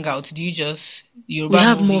you hang out, do you just... We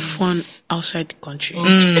have more fun outside the country. But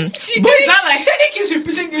it's not like... Teddy keeps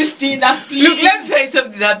repeating this thing that please... Look, let me tell you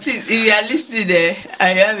something that please, if you are listening there, I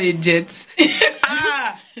have a jet.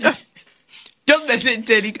 Just message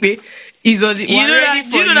Teddy Pay. He's on the... You know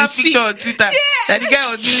that picture on Twitter? Yeah. That the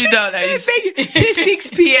guy was doing down like this. 6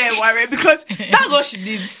 p.m. Warren, because that's what she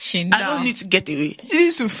did. I don't need to get away. She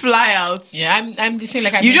needs to fly out. Yeah, I'm the same.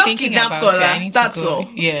 Like I've you been just thinking kidnap about Kola. it. That's all.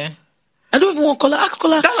 Yeah. I don't even want Kola. Ask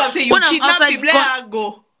Kola. That's what I'm saying. You kidnap him, let her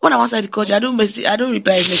go. when I'm outside the country, I don't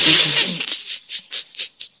reply his message.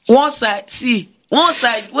 One side,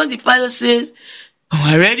 when the pilot says, "Am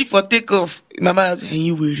I ready for takeoff?" My mouth, and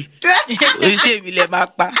you worry.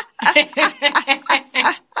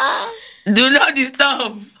 Do not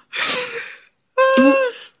disturb.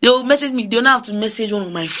 They'll message me. They'll not have to message one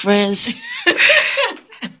of my friends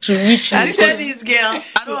to reach me. I said this girl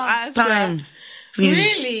I don't have time.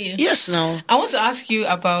 Please. Really? Yes, now. I want to ask you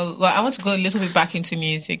about, I want to go a little bit back into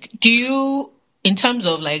music. Do you, in terms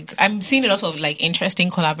of like, I'm seeing a lot of like interesting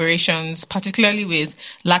collaborations, particularly with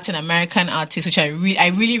Latin American artists, which I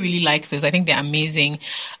really, really like those. I think they're amazing.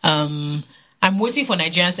 I'm waiting for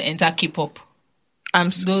Nigerians to enter K-pop.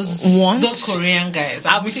 Those Korean guys.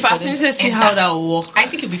 I'll be fascinated to see how that will work. I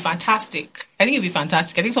think it'll be fantastic. I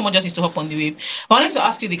think someone just needs to hop on the wave. But I wanted to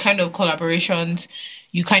ask you the kind of collaborations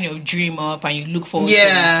you kind of dream up and you look forward to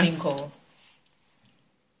and think of.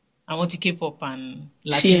 I want to K-pop and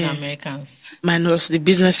Latin Americans. Minus the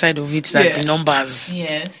business side of it, like the numbers.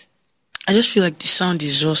 Yes. I just feel like the sound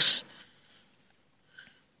is just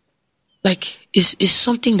like it's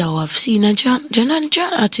something that I've seen.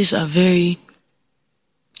 Nigerian artists are very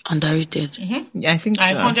underrated. Mm-hmm. Yeah, I think so.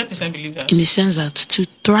 I 100% believe that. In the sense that to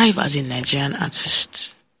thrive as a Nigerian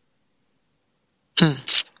artist, do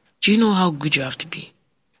you know how good you have to be?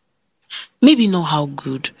 Maybe not how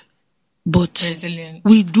good, but resilient.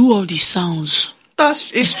 We do all the sounds.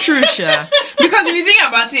 It's true, Sha. Because if you think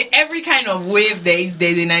about it, every kind of wave there's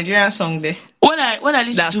a Nigerian song there. When I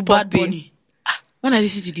listen to Bad Bunny, when I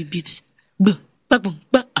listen to the beats,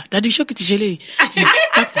 that is shock it. So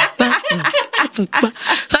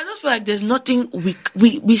I just feel like there's nothing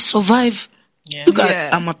we survive. Yeah. Look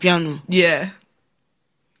at Amapiano. Yeah.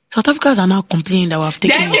 South Africans are now complaining that we have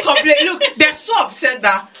taken it. Look, they're so upset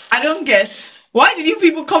that I don't get. Why did you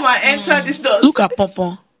people come and enter this door? Look at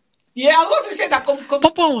Pompon. Yeah, I was going to say that.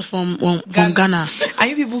 Pompon was from Ghana. And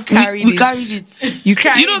you people carried we it. carried it. You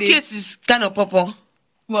carried it. You know, Case is kind of Pompon.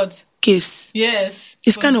 What? Case. Yes.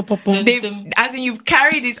 It's kind of Pompon. As in, you've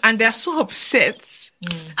carried it and they're so upset.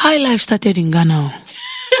 High Life started in Ghana.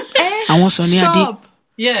 I want Sonia Stop.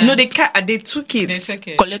 Yeah. No, they took it. They took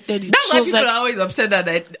it. Collected it. That's why people are always upset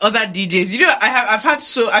that other DJs. You know,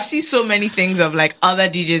 I've seen so many things of like other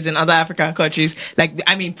DJs in other African countries. Like,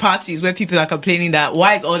 I mean, parties where people are complaining that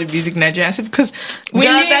why is all the music Nigerian? I said, because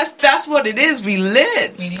that's what it is. We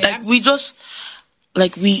lit. Like we just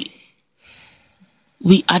we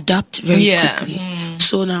adapt very quickly.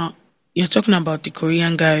 So now you're talking about the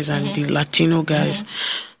Korean guys and the Latino guys.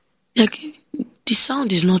 Like the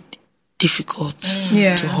sound is not difficult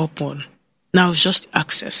to hop on. Now it's just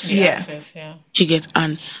access. Yeah. You get,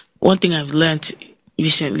 and one thing I've learned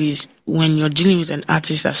recently is when you're dealing with an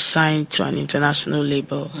artist that's signed to an international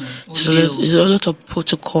label, there's a lot of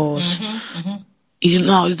protocols. It's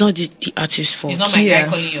not the artist's fault. It's not my guy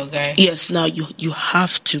calling your guy. Yes, now you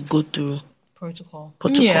have to go through protocol.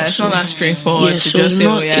 Yeah, it's not that straightforward. So it's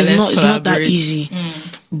not that easy.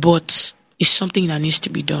 But it's something that needs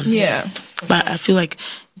to be done. Yeah. But I feel like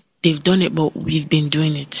they've done it, but we've been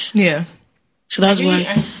doing it. Yeah. So that's why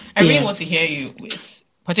I really want to hear you with,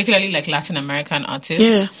 particularly like Latin American artists.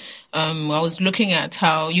 Yeah. I was looking at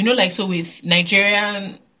how, with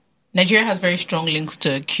Nigeria has very strong links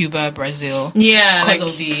to Cuba, Brazil. Yeah.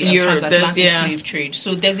 Because of the transatlantic slave trade.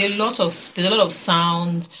 So there's a lot of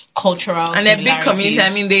sounds, cultural and they're big community.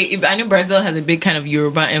 I mean, I know Brazil has a big kind of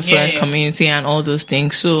Yoruba influence community and all those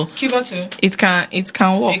things. So Cuba too. It can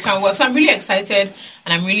work. It can work. So I'm really excited,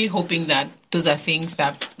 and I'm really hoping that those are things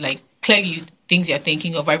that, like, clearly things you're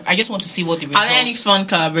thinking of. I just want to see what the results. Are there any fun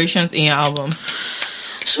collaborations in your album?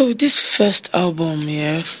 So this first album,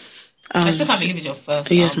 I still can't believe it's your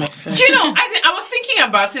first. Yes, album. my first. Do you know? I was thinking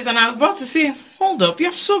about it, and I was about to say, "Hold up, you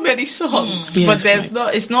have so many songs, but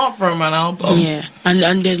it's not from an album." Yeah,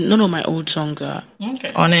 and there's none of my old songs are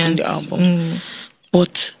on the album.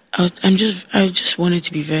 But I just wanted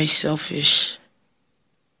to be very selfish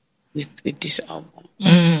with this album.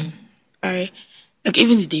 Like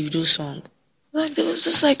even the Davido song, like it was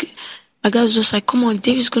just like my guy was just like, "Come on,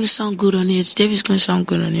 David's gonna sound good on it. David's gonna sound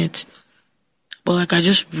good on it." But like, I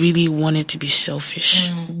just really wanted to be selfish.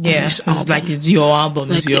 Yeah, it's like it's your album,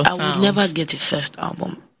 like, it's your sound. sound. I would never get a first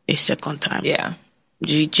album a second time. Yeah.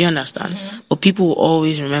 Do you understand? But people will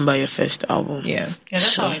always remember your first album. Yeah.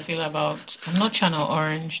 That's how I feel about, I'm not Channel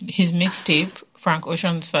Orange, his mixtape, Frank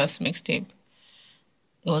Ocean's first mixtape.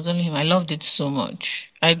 It was only him. I loved it so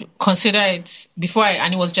much. I consider it,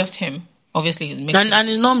 and it was just him. Obviously, his mixtape. And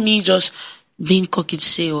it's not me just being cocky to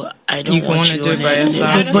say, I don't want you to do it by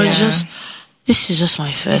yourself. But it's just, this is just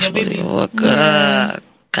my first body work.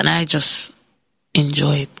 Can I just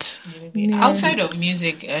enjoy it. Outside of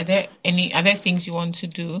music, are there things you want to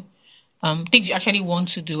do? Things you actually want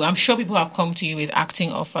to do? I'm sure people have come to you with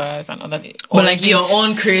acting offers and other. But like your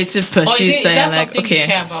own creative pursuits is that like, something okay, you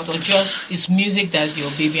care about, or just it's music that's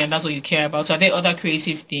your baby and that's what you care about? So are there other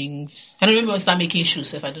creative things? I don't know, maybe I'll start making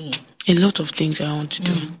shoes if I don't know. A lot of things I want to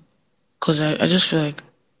do. Because I just feel like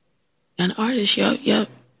an artist, you have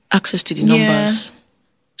access to the numbers.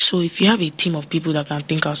 So if you have a team of people that can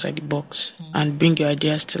think outside the box and bring your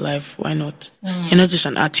ideas to life, why not? You're not just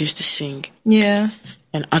an artist to sing. Yeah.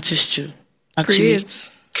 An artist to actually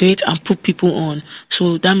create and put people on.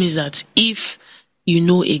 So that means that if you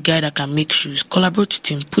know a guy that can make shoes, collaborate with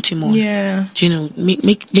him, put him on. Yeah. You know,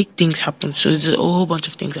 make things happen. So it's a whole bunch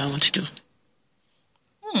of things I want to do.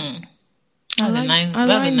 That's a nice one.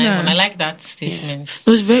 I like that statement.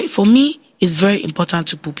 Yeah. For me, it's very important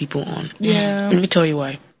to put people on. Yeah. Let me tell you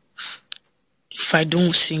why. If I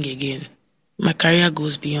don't sing again, my career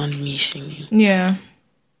goes beyond me singing. Yeah.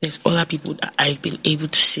 There's other people that I've been able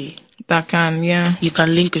to say. That can, yeah. You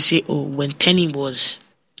can link and say, oh, when Tenny was,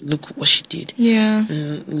 look what she did. Yeah.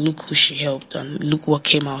 And look who she helped and look what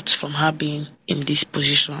came out from her being in this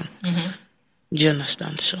position. Do you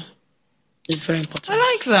understand? So it's very important.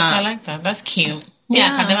 I like that. That's cute. Yeah,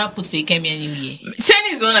 I can never put Fakemi anywhere.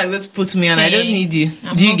 Tenny is the one that just puts me on. I don't need you.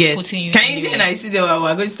 Do you get? Can you see when I see that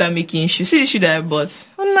we're going to start making shoes? See the shoe that I bought.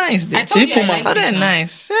 Oh, nice. I told you I like they're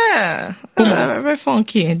nice. Yeah. Very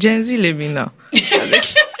funky. Gen Z living now.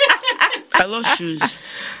 I love shoes.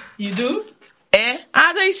 You do?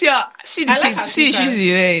 I don't see the shoes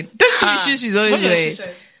you wear. Don't see the shoes she's always wearing.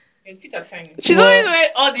 She's always wearing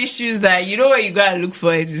all these shoes that you know where you gotta look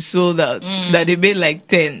for it is sold out. That they made like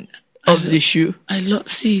 10 of the shoe. I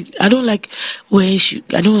don't like wearing shoe.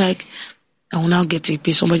 I will now get to a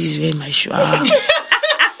place somebody's wearing my shoe. That's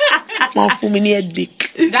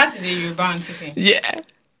the Yoruba thing. Yeah.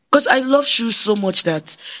 Because I love shoes so much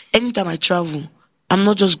that anytime I travel, I'm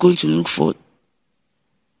not just going to look for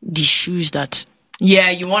the shoes that... Yeah,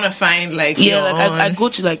 you want to find like... Yeah, like I go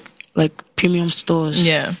to like premium stores.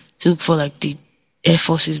 Yeah. To look for like the Air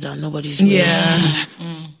Forces that nobody's wearing. Yeah.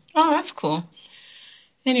 Oh, that's cool.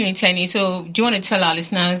 Anyway, Tenny, so do you want to tell our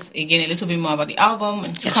listeners again a little bit more about the album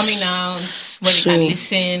and coming out, where they can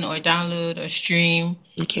listen or download or stream,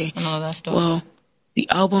 and all that stuff? Well, the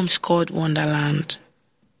album's called Wonderland,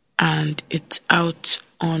 and it's out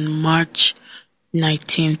on March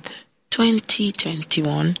 19th,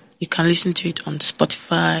 2021. You can listen to it on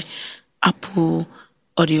Spotify, Apple,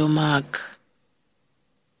 Audiomack,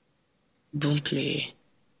 Boomplay,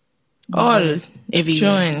 all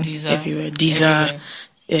everywhere, Deezer.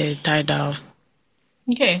 Tidal.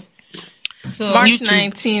 Okay. So March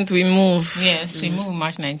 19th we move. Yes, we move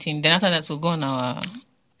March 19th. Then after that we'll go on our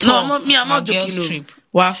I'm not joking. Trip.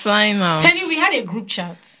 We're flying now. Tenny, we had a group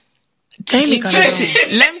chat. Let me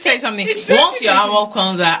tell you something. Once your album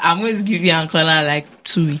comes out, I'm going to give you Ankola like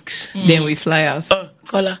 2 weeks. Then we fly out.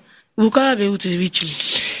 Kola. Will Kola be able to reach me?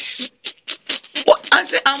 What? I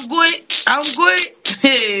said, I'm going.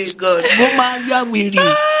 Hey, God. Woman, you are weary.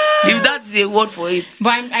 If that's the word for it.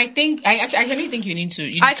 But I actually think you need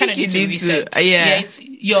to. I kind of need to reset. Yeah.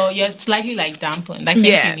 You're slightly like dampened. I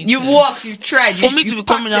think you've walked, you've tried. For me to be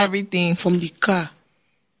coming out everything from the car.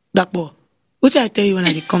 That boy. What did I tell you when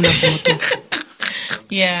I come down from motor?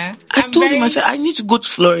 Yeah. I told him, I said, I need to go to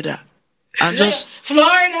Florida. And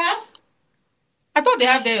Florida? I thought they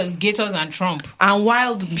have there gators and Trump. And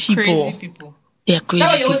wild people. Crazy people. Yeah,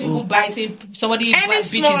 crazy people biting somebody. Any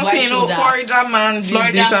small thing, Florida man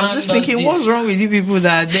did this. I'm just thinking, what's wrong with you people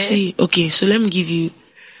that are there? See, okay, so let me give you,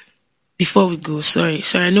 before we go, sorry,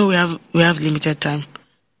 I know we have limited time,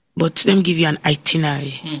 but let me give you an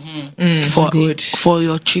itinerary for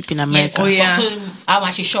your trip in America. Yes, how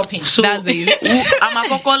much is shopping? So that's it. I'm a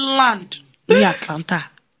Coco land near Atlanta.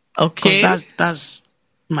 Okay, because that's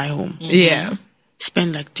my home. Yeah.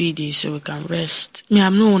 Spend like 3 days so we can rest.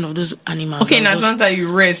 I'm not one of those animals. Okay, in Atlanta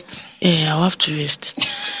you rest. Yeah, I'll have to rest.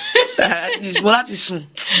 That is soon.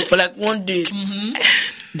 But like 1 day.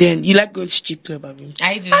 Then you like going to strip club, Abby?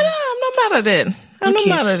 I do. I'm not mad at it. I'm not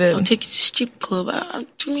mad at it. So I'll take you to strip club.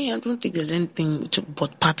 To me, I don't think there's anything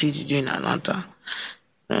but party to do in Atlanta.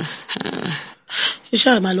 You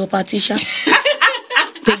shall my little party,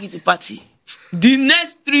 take you to party. The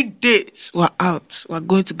next 3 days, we're out. We're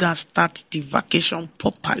going to go and start the vacation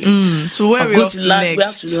properly. So where we're going to land? We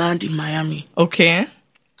have to land in Miami. Okay.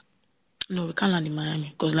 No, we can't land in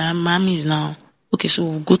Miami because Miami is now. Okay, so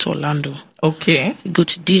we'll go to Orlando. Okay. You go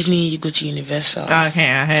to Disney, you go to Universal.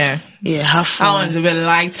 Okay, yeah, have fun. I want to be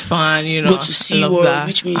light fun, you know. Go to SeaWorld,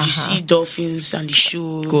 which means you see dolphins and the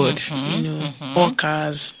show. Good.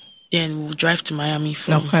 Orcas. Then we'll drive to Miami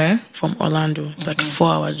from Orlando. It's like a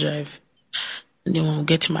 4-hour drive. And then when we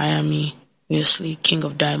get to Miami, obviously King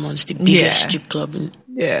of Diamonds, the biggest strip club in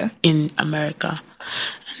America.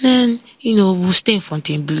 And then, we'll stay in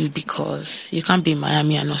Fontainebleau because you can't be in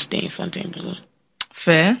Miami and not stay in Fontainebleau.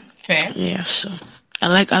 Fair. Yeah, so I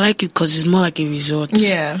like it because it's more like a resort.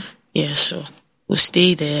 Yeah. Yeah, so we'll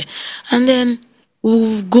stay there. And then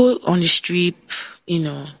we'll go on the strip,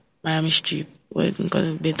 Miami Strip. If you like,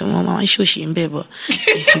 I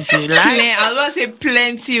was about to say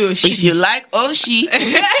plenty Oshi. If you like Oshi,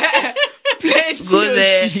 go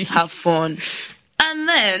there, have fun, and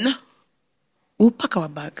then we'll pack our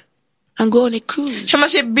bag and go on a cruise.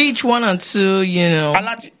 Chamashe Beach 1 and 2,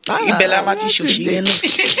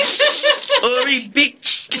 Ori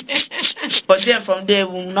Beach. But then from there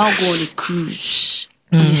we'll now go on a cruise,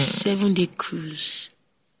 on a 7-day cruise.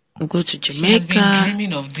 We'll go to Jamaica. She has been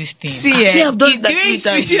dreaming of this thing. See, I've done that doing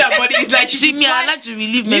sweetie that body is like see me. I like to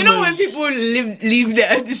relieve memories. When people leave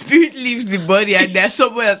the spirit leaves the body and they're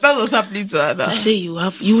somewhere else. That's what's happening to her. I say you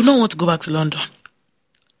will not want to go back to London.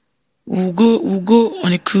 We'll go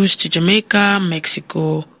on a cruise to Jamaica,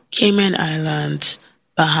 Mexico, Cayman Islands,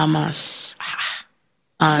 Bahamas.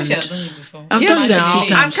 And I've done it before. I've done that 3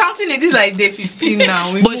 times. I'm counting it. This is like day 15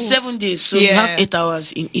 now. But 7 days, so you have 8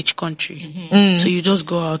 hours in each country. So you just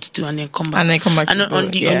go out and then come back. And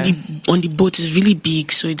on the boat is really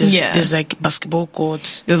big, so there's like basketball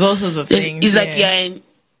courts. There's all sorts of things. It's like you're in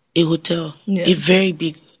a hotel, a very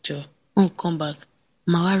big hotel. Oh, come back.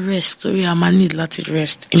 My rest. Sorry, I might need lots of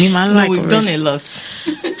rest. We've done a lot.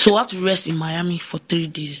 So we have to rest in Miami for 3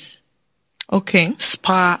 days. Okay.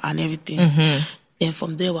 Spa and everything. Then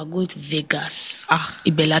from there, we're going to Vegas.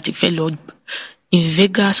 Ibelati fellow. In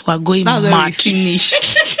Vegas, we're going mad. Finish.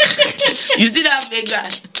 You see that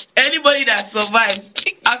Vegas? Anybody that survives,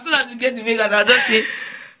 as soon as we get to Vegas, I'll just say,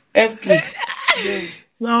 FK.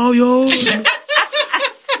 Yo.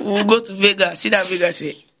 We'll go to Vegas. See that Vegas?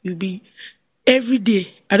 Say, you'll be every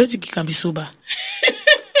day. I don't think you can be sober.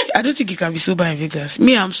 I don't think you can be sober in Vegas.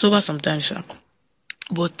 Me, I'm sober sometimes.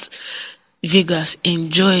 But Vegas,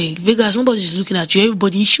 enjoy. Vegas, nobody's looking at you.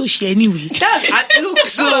 Everybody show shit anyway. Look,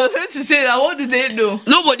 so I was to say that. What do they do?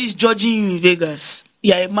 Nobody's judging you in Vegas.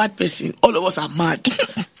 You're a mad person. All of us are mad.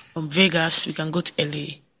 From Vegas, we can go to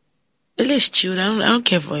LA. LA is chill. I don't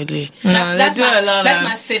care for LA. That's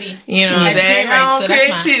my city. They're all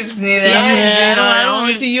creatives. I don't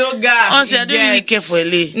want to yoga. Honestly, I don't really care for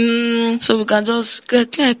LA. So we can just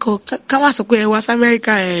come out of West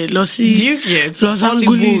America, Los Angeles. Yeah,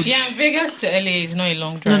 Vegas to LA is not a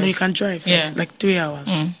long drive. No, you can drive. Yeah, like 3 hours.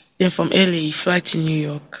 Then from LA, you fly to New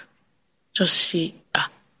York. Just say,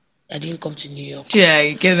 I didn't come to New York. Yeah,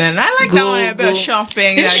 you get it. I like that one. A bit of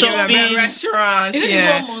shopping. A bit of restaurants. A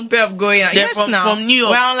bit of going out. Yes, from New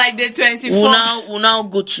York. We're on like day 24. We'll now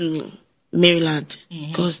go to Maryland.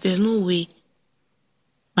 Because there's no way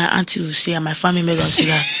my auntie will say and my family members will see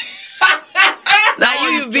that.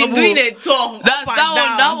 You've been doing a tour.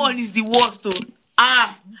 That one is the worst though.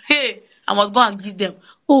 Hey, I must go and give them.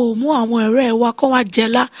 Oh, we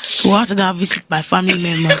have to go and visit my family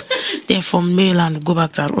members. Then from Maryland, go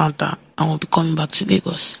back to Atlanta, and we'll be coming back to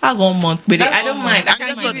Lagos. That's 1 month, but I don't mind.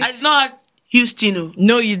 It's not Houston.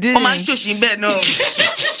 No, you didn't. One show Shimbe, no.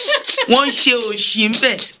 One show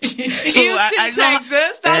Shimbe. Houston,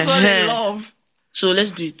 Texas. That's what they love. So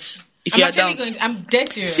let's do it. If I'm actually going to, I'm dead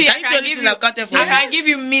serious. See, I can give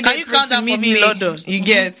you mid-April to mid-May. London? You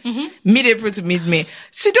get mid-April to mid-May.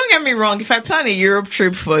 See, don't get me wrong. If I plan a Europe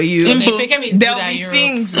trip for you, there'll be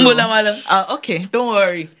things. Okay, don't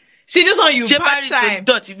worry. See, this one you part-time.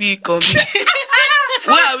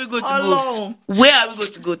 Where are we going to go? Where are we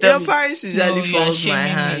going to go? Tell me. Paris usually falls my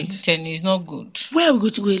hand. Jenny, it's not good. Where are we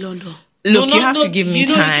going to go in London? Look, you have to give me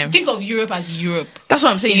time. Think of Europe as Europe. That's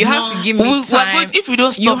what I'm saying. You have to give me time. If we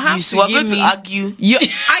don't stop this, we're going to argue.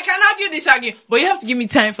 I can argue this argument, but you have to give me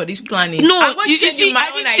time for this planning. No, you see,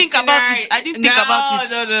 I didn't think about it.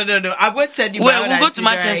 No. I'm going to send you my own itinerary. We'll go to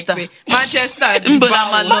Manchester. Manchester is not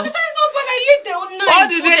bad. I live there all night. What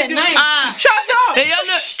do they do? Shut up.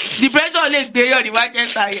 The president lives there on the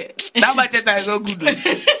Manchester. That Manchester is so good.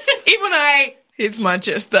 Even it's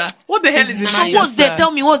Manchester. What the hell is this? So what's there? Tell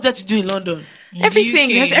me, what's there to do in London? Everything.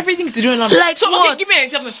 There's everything to do in London. Like so, what? Okay, give me an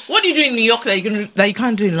example. What do you do in New York that you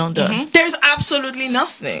can't do in London? There's absolutely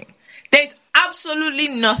nothing. There's absolutely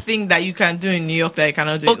nothing that you can do in New York that you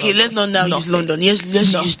cannot do in London. Okay, let's not now use London. Yes,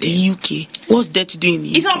 let's use the UK. What's there to do in the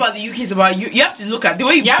UK? It's not about the UK. It's about you. You have to look at the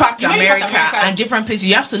way you packed America and different places.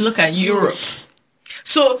 You have to look at Europe.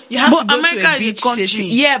 So you have But to go America to a is a beach country. city.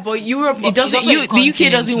 Yeah, but Europe, it doesn't. also a The UK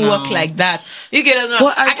continent doesn't work now. like that. UK doesn't.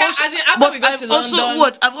 But I've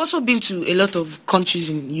I've also been to a lot of countries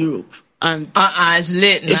in Europe, and it's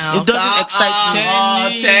lit now. it doesn't excite me.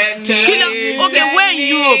 Okay,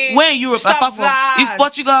 where in Europe? Stop Apart from that.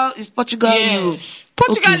 is Portugal Europe?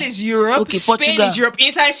 Portugal Okay. is Europe. Okay, Spain Portugal. is Europe.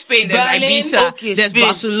 Inside Spain, there's Berlin. Ibiza. Okay, there's Spain.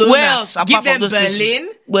 Barcelona. Where else apart Give from them those places? Berlin.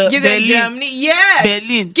 Well, Give them Berlin. Germany. Yes.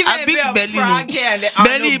 Berlin. Give them I've a been bit to of Berlin, Prague no. here and there.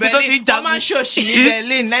 Berlin, because Berlin. Come and show she in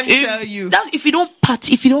Berlin. Let me tell you. If you don't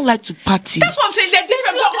party, if you don't like to party, That's what I'm saying. They're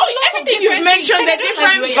different. There's But lots of everything you've different mentioned, things. they're Tell me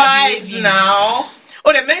different the way you're vibes behaving. now.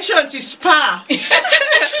 Oh, they mentioned it's spa.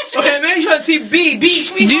 Oh, they mentioned it's beach.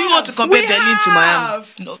 do you want to compare Berlin to Miami?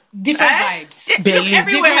 No, different vibes. Yeah, Berlin.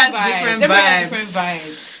 Everywhere has different Everywhere vibes. has different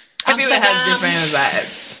vibes. Everywhere has Amsterdam. different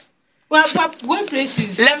vibes. Well, but going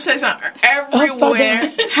places. Let me tell you something.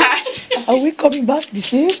 Everywhere has. Are we coming back the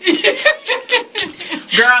same?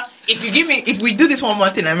 Girl, if we do this 1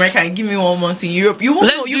 month in America and give me 1 month in Europe, you won't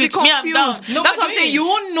Let's know. do You'll be it. Me, I'm confused. down. No, That's we're what I'm saying. doing You it.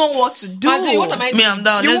 won't know what to do. What am I Me, I'm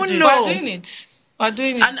down. You Let's won't do know. it. We're doing it. We're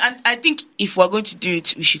doing it. And I think if we're going to do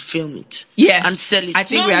it, we should film it. Yes. And sell it. I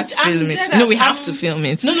think No, we have to I'm film dead it. No, we ass. have I'm- to film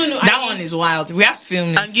it. No, That I- one is wild. We have to film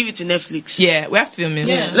it. and give it to Netflix. Yeah, we have to film it.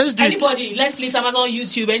 Yeah. let's do it. Anybody, Netflix, Amazon,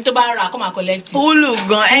 YouTube, Entobara, come and collect it. Hulu,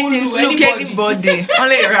 gone. Hulu, Anybody.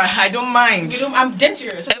 Only I don't mind. I'm dead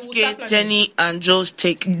serious. FK, Tenny, and Joe's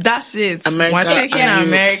take. That's it. America We're taking and Europe.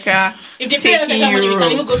 America, If they pay us taking that money, we can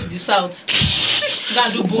even Europe. go to the south. Go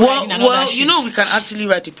and do bull riding and all that shit. You know, we can actually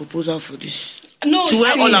write a proposal for this. No, to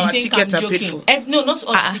where see, all you our think tickets I'm are paid joking. for. No, not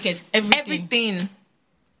all the tickets. Everything. Everything.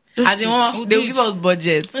 Let's As in, do it. We'll they'll do give it. us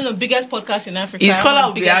budget. No, biggest podcast in Africa. His caller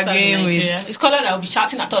will be biggest star in arguing with- Nigeria. His caller that will be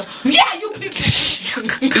shouting at us. Yeah, you people.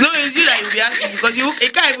 No, it's you that you'll be asking because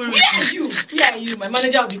it can't even reach Yeah, you. you. Yeah, you. My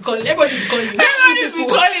manager will be calling. Everybody will be calling. Everybody be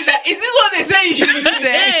calling that. Is this what they say you should do today?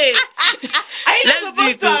 Hey, Are you let's not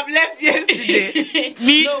do supposed it, to have left yesterday?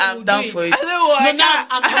 me, No, I'm we'll down do it. for it. I don't know why. No,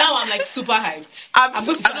 now I'm like super hyped. I'm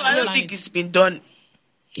going to I don't think it's been done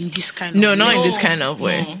in this kind of No, way. not in this kind of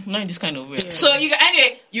way. No, not in this kind of way. So you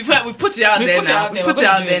anyway, you've heard we put it out We there put it now. out We there, put we're it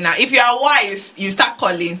gonna out do there it. now. If you are wise, you start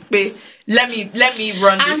calling. Babe, let me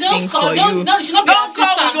run And this don't thing call- for don't- you. no, it should not be Don't call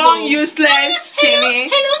assistant, with one though. useless skinny.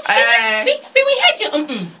 Hello. We heard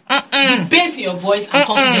you. The bass in your voice and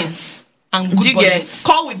confidence and good You budget. get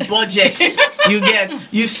call with budget.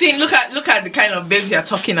 You've seen. Look at the kind of babes you're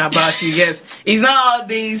talking about. You get. It's not all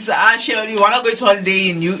these. Actually, we're not going to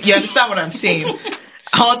holiday in. You understand what I'm saying?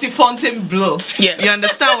 Hot fountain blow. Yes. You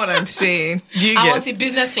understand what I'm saying? Do you I get? want a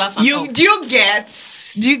business class. And all. Do you get?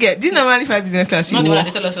 Do you normally fly business class? Not You the one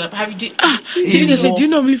walk? that they tell us that. Have you? Do you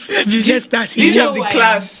normally feel business class? Did you know have the who I am?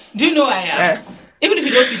 class? Do you know who I am? Even if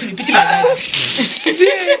you don't pity me, pity my dad.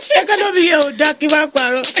 I cannot be here with that. I'm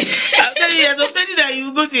telling you, there's a pity that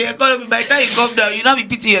you go to your economy. By the time you come down, you now be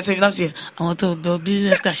pitying yourself. You now say, I want to build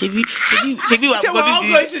business class. Should we have So we're all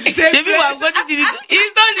going to the same place.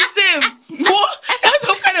 It's not the same. What? That's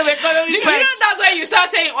some kind of economy You know flight. that's why you start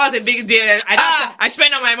saying, "What's a big deal?" I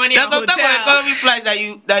spend all my money There's on some type of hotel. economy flight that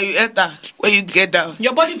you enter when you get down.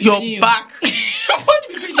 Your body be Your feeding you. back. Your body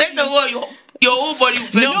be feeding Let the you. world your whole body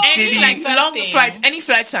will No, any feeling like you. long First thing. flights, any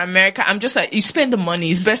flight to America, I'm just like, you spend the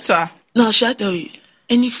money, it's better. No, should I tell you?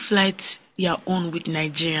 Any flight you're on with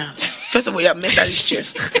Nigerians, first of all, you're mentally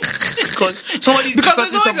stressed because somebody's Because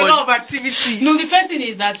there's insulting always somebody. a lot of activity. No, the first thing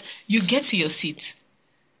is that you get to your seat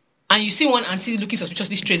and you see one auntie looking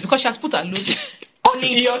suspiciously straight because she has put her load On in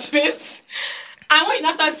it. your space. And when you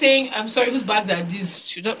now start saying, "I'm sorry, whose bags are these?"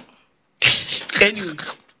 She don't. Anyway,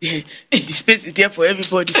 the space is there for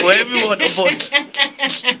everybody, for every one of us.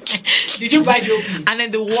 Did you buy the opening? And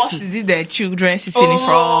then the worst is if their children sitting in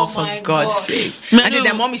Oh front, for my God's God. sake. Man, And then no.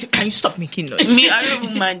 their mom is, "Can you stop making noise?" Me, I don't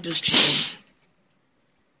even mind those children.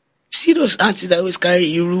 See those aunties that always carry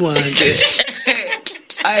Iru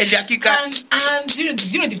and Jackie cat. And you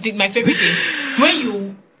know my favorite thing when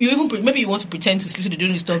you even maybe you want to pretend to sleep so they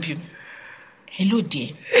don't disturb you. Hello dear,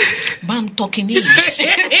 but I'm talking English.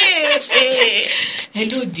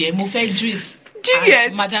 Hello dear, mo fẹ́ juice. Do you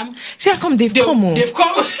get? Madam? See how come they've come home? They've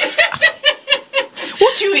come.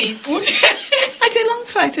 What you eat? It's a long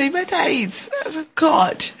flight, so you better eat. Oh,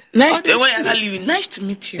 God. Nice to when you're not leaving. Nice to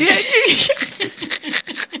meet you.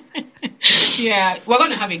 Yeah, we're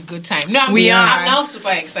gonna have a good time. No, I'm now super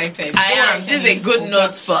excited. I Don't worry, am. I'm This is telling a you. good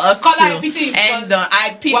note for us Caller, to I pity you end because on. I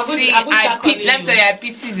pity. we're going to start calling Let me you. tell you, I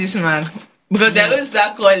pity this man. Because they're going to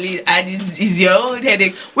start calling, and it's your own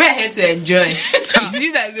headache. We're here to enjoy. It's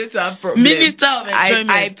you that's going to have problems. Minister of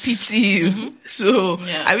enjoyment. I pity you. So,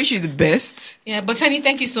 I wish you the best. Yeah, but Tani,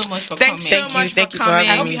 thank you so much for coming. Thank you for I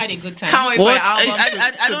coming. hope you had a good time. Can't wait What? for your album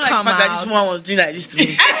I don't like the fact that this woman was doing like this to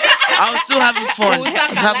me. I was still having fun. I was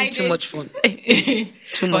having too much fun.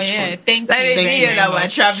 Too much fun. Thank you. Like they hear that we're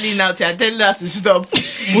traveling out here. I tell her to stop.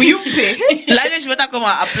 Will you pay? Like she better come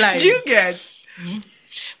and apply. Do you get?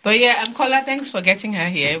 But yeah, Kola, thanks for getting her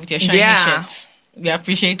here with your shiny shirt. We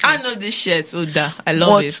appreciate it. I know this shirt, Oda. I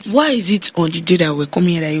love it. Why is it on the day that we're coming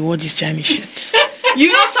here that you wore this shiny shirt?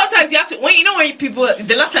 You know, sometimes you have to. When people,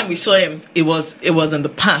 the last time we saw him, it was in the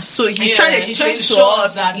past. So he's trying to explain to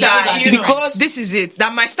us that because this is it.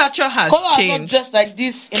 That my stature has changed. I'm not just like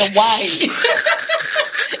this in a while.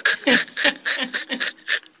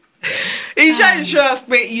 He's trying to show us,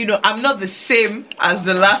 but I'm not the same as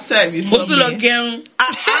the last time you saw me. Again.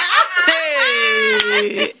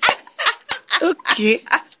 Hey. Okay.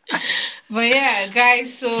 But yeah,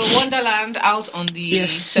 guys, so Wonderland out on the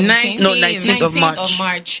 19th of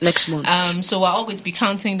March. Next month. So we're all going to be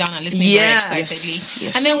counting down and listening very excitedly.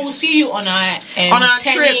 Yes, and then we'll see you on our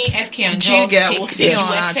trip. FK and Joel's We'll see you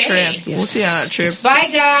on our trip. We'll see you on our trip. Bye,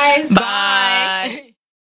 guys. Bye.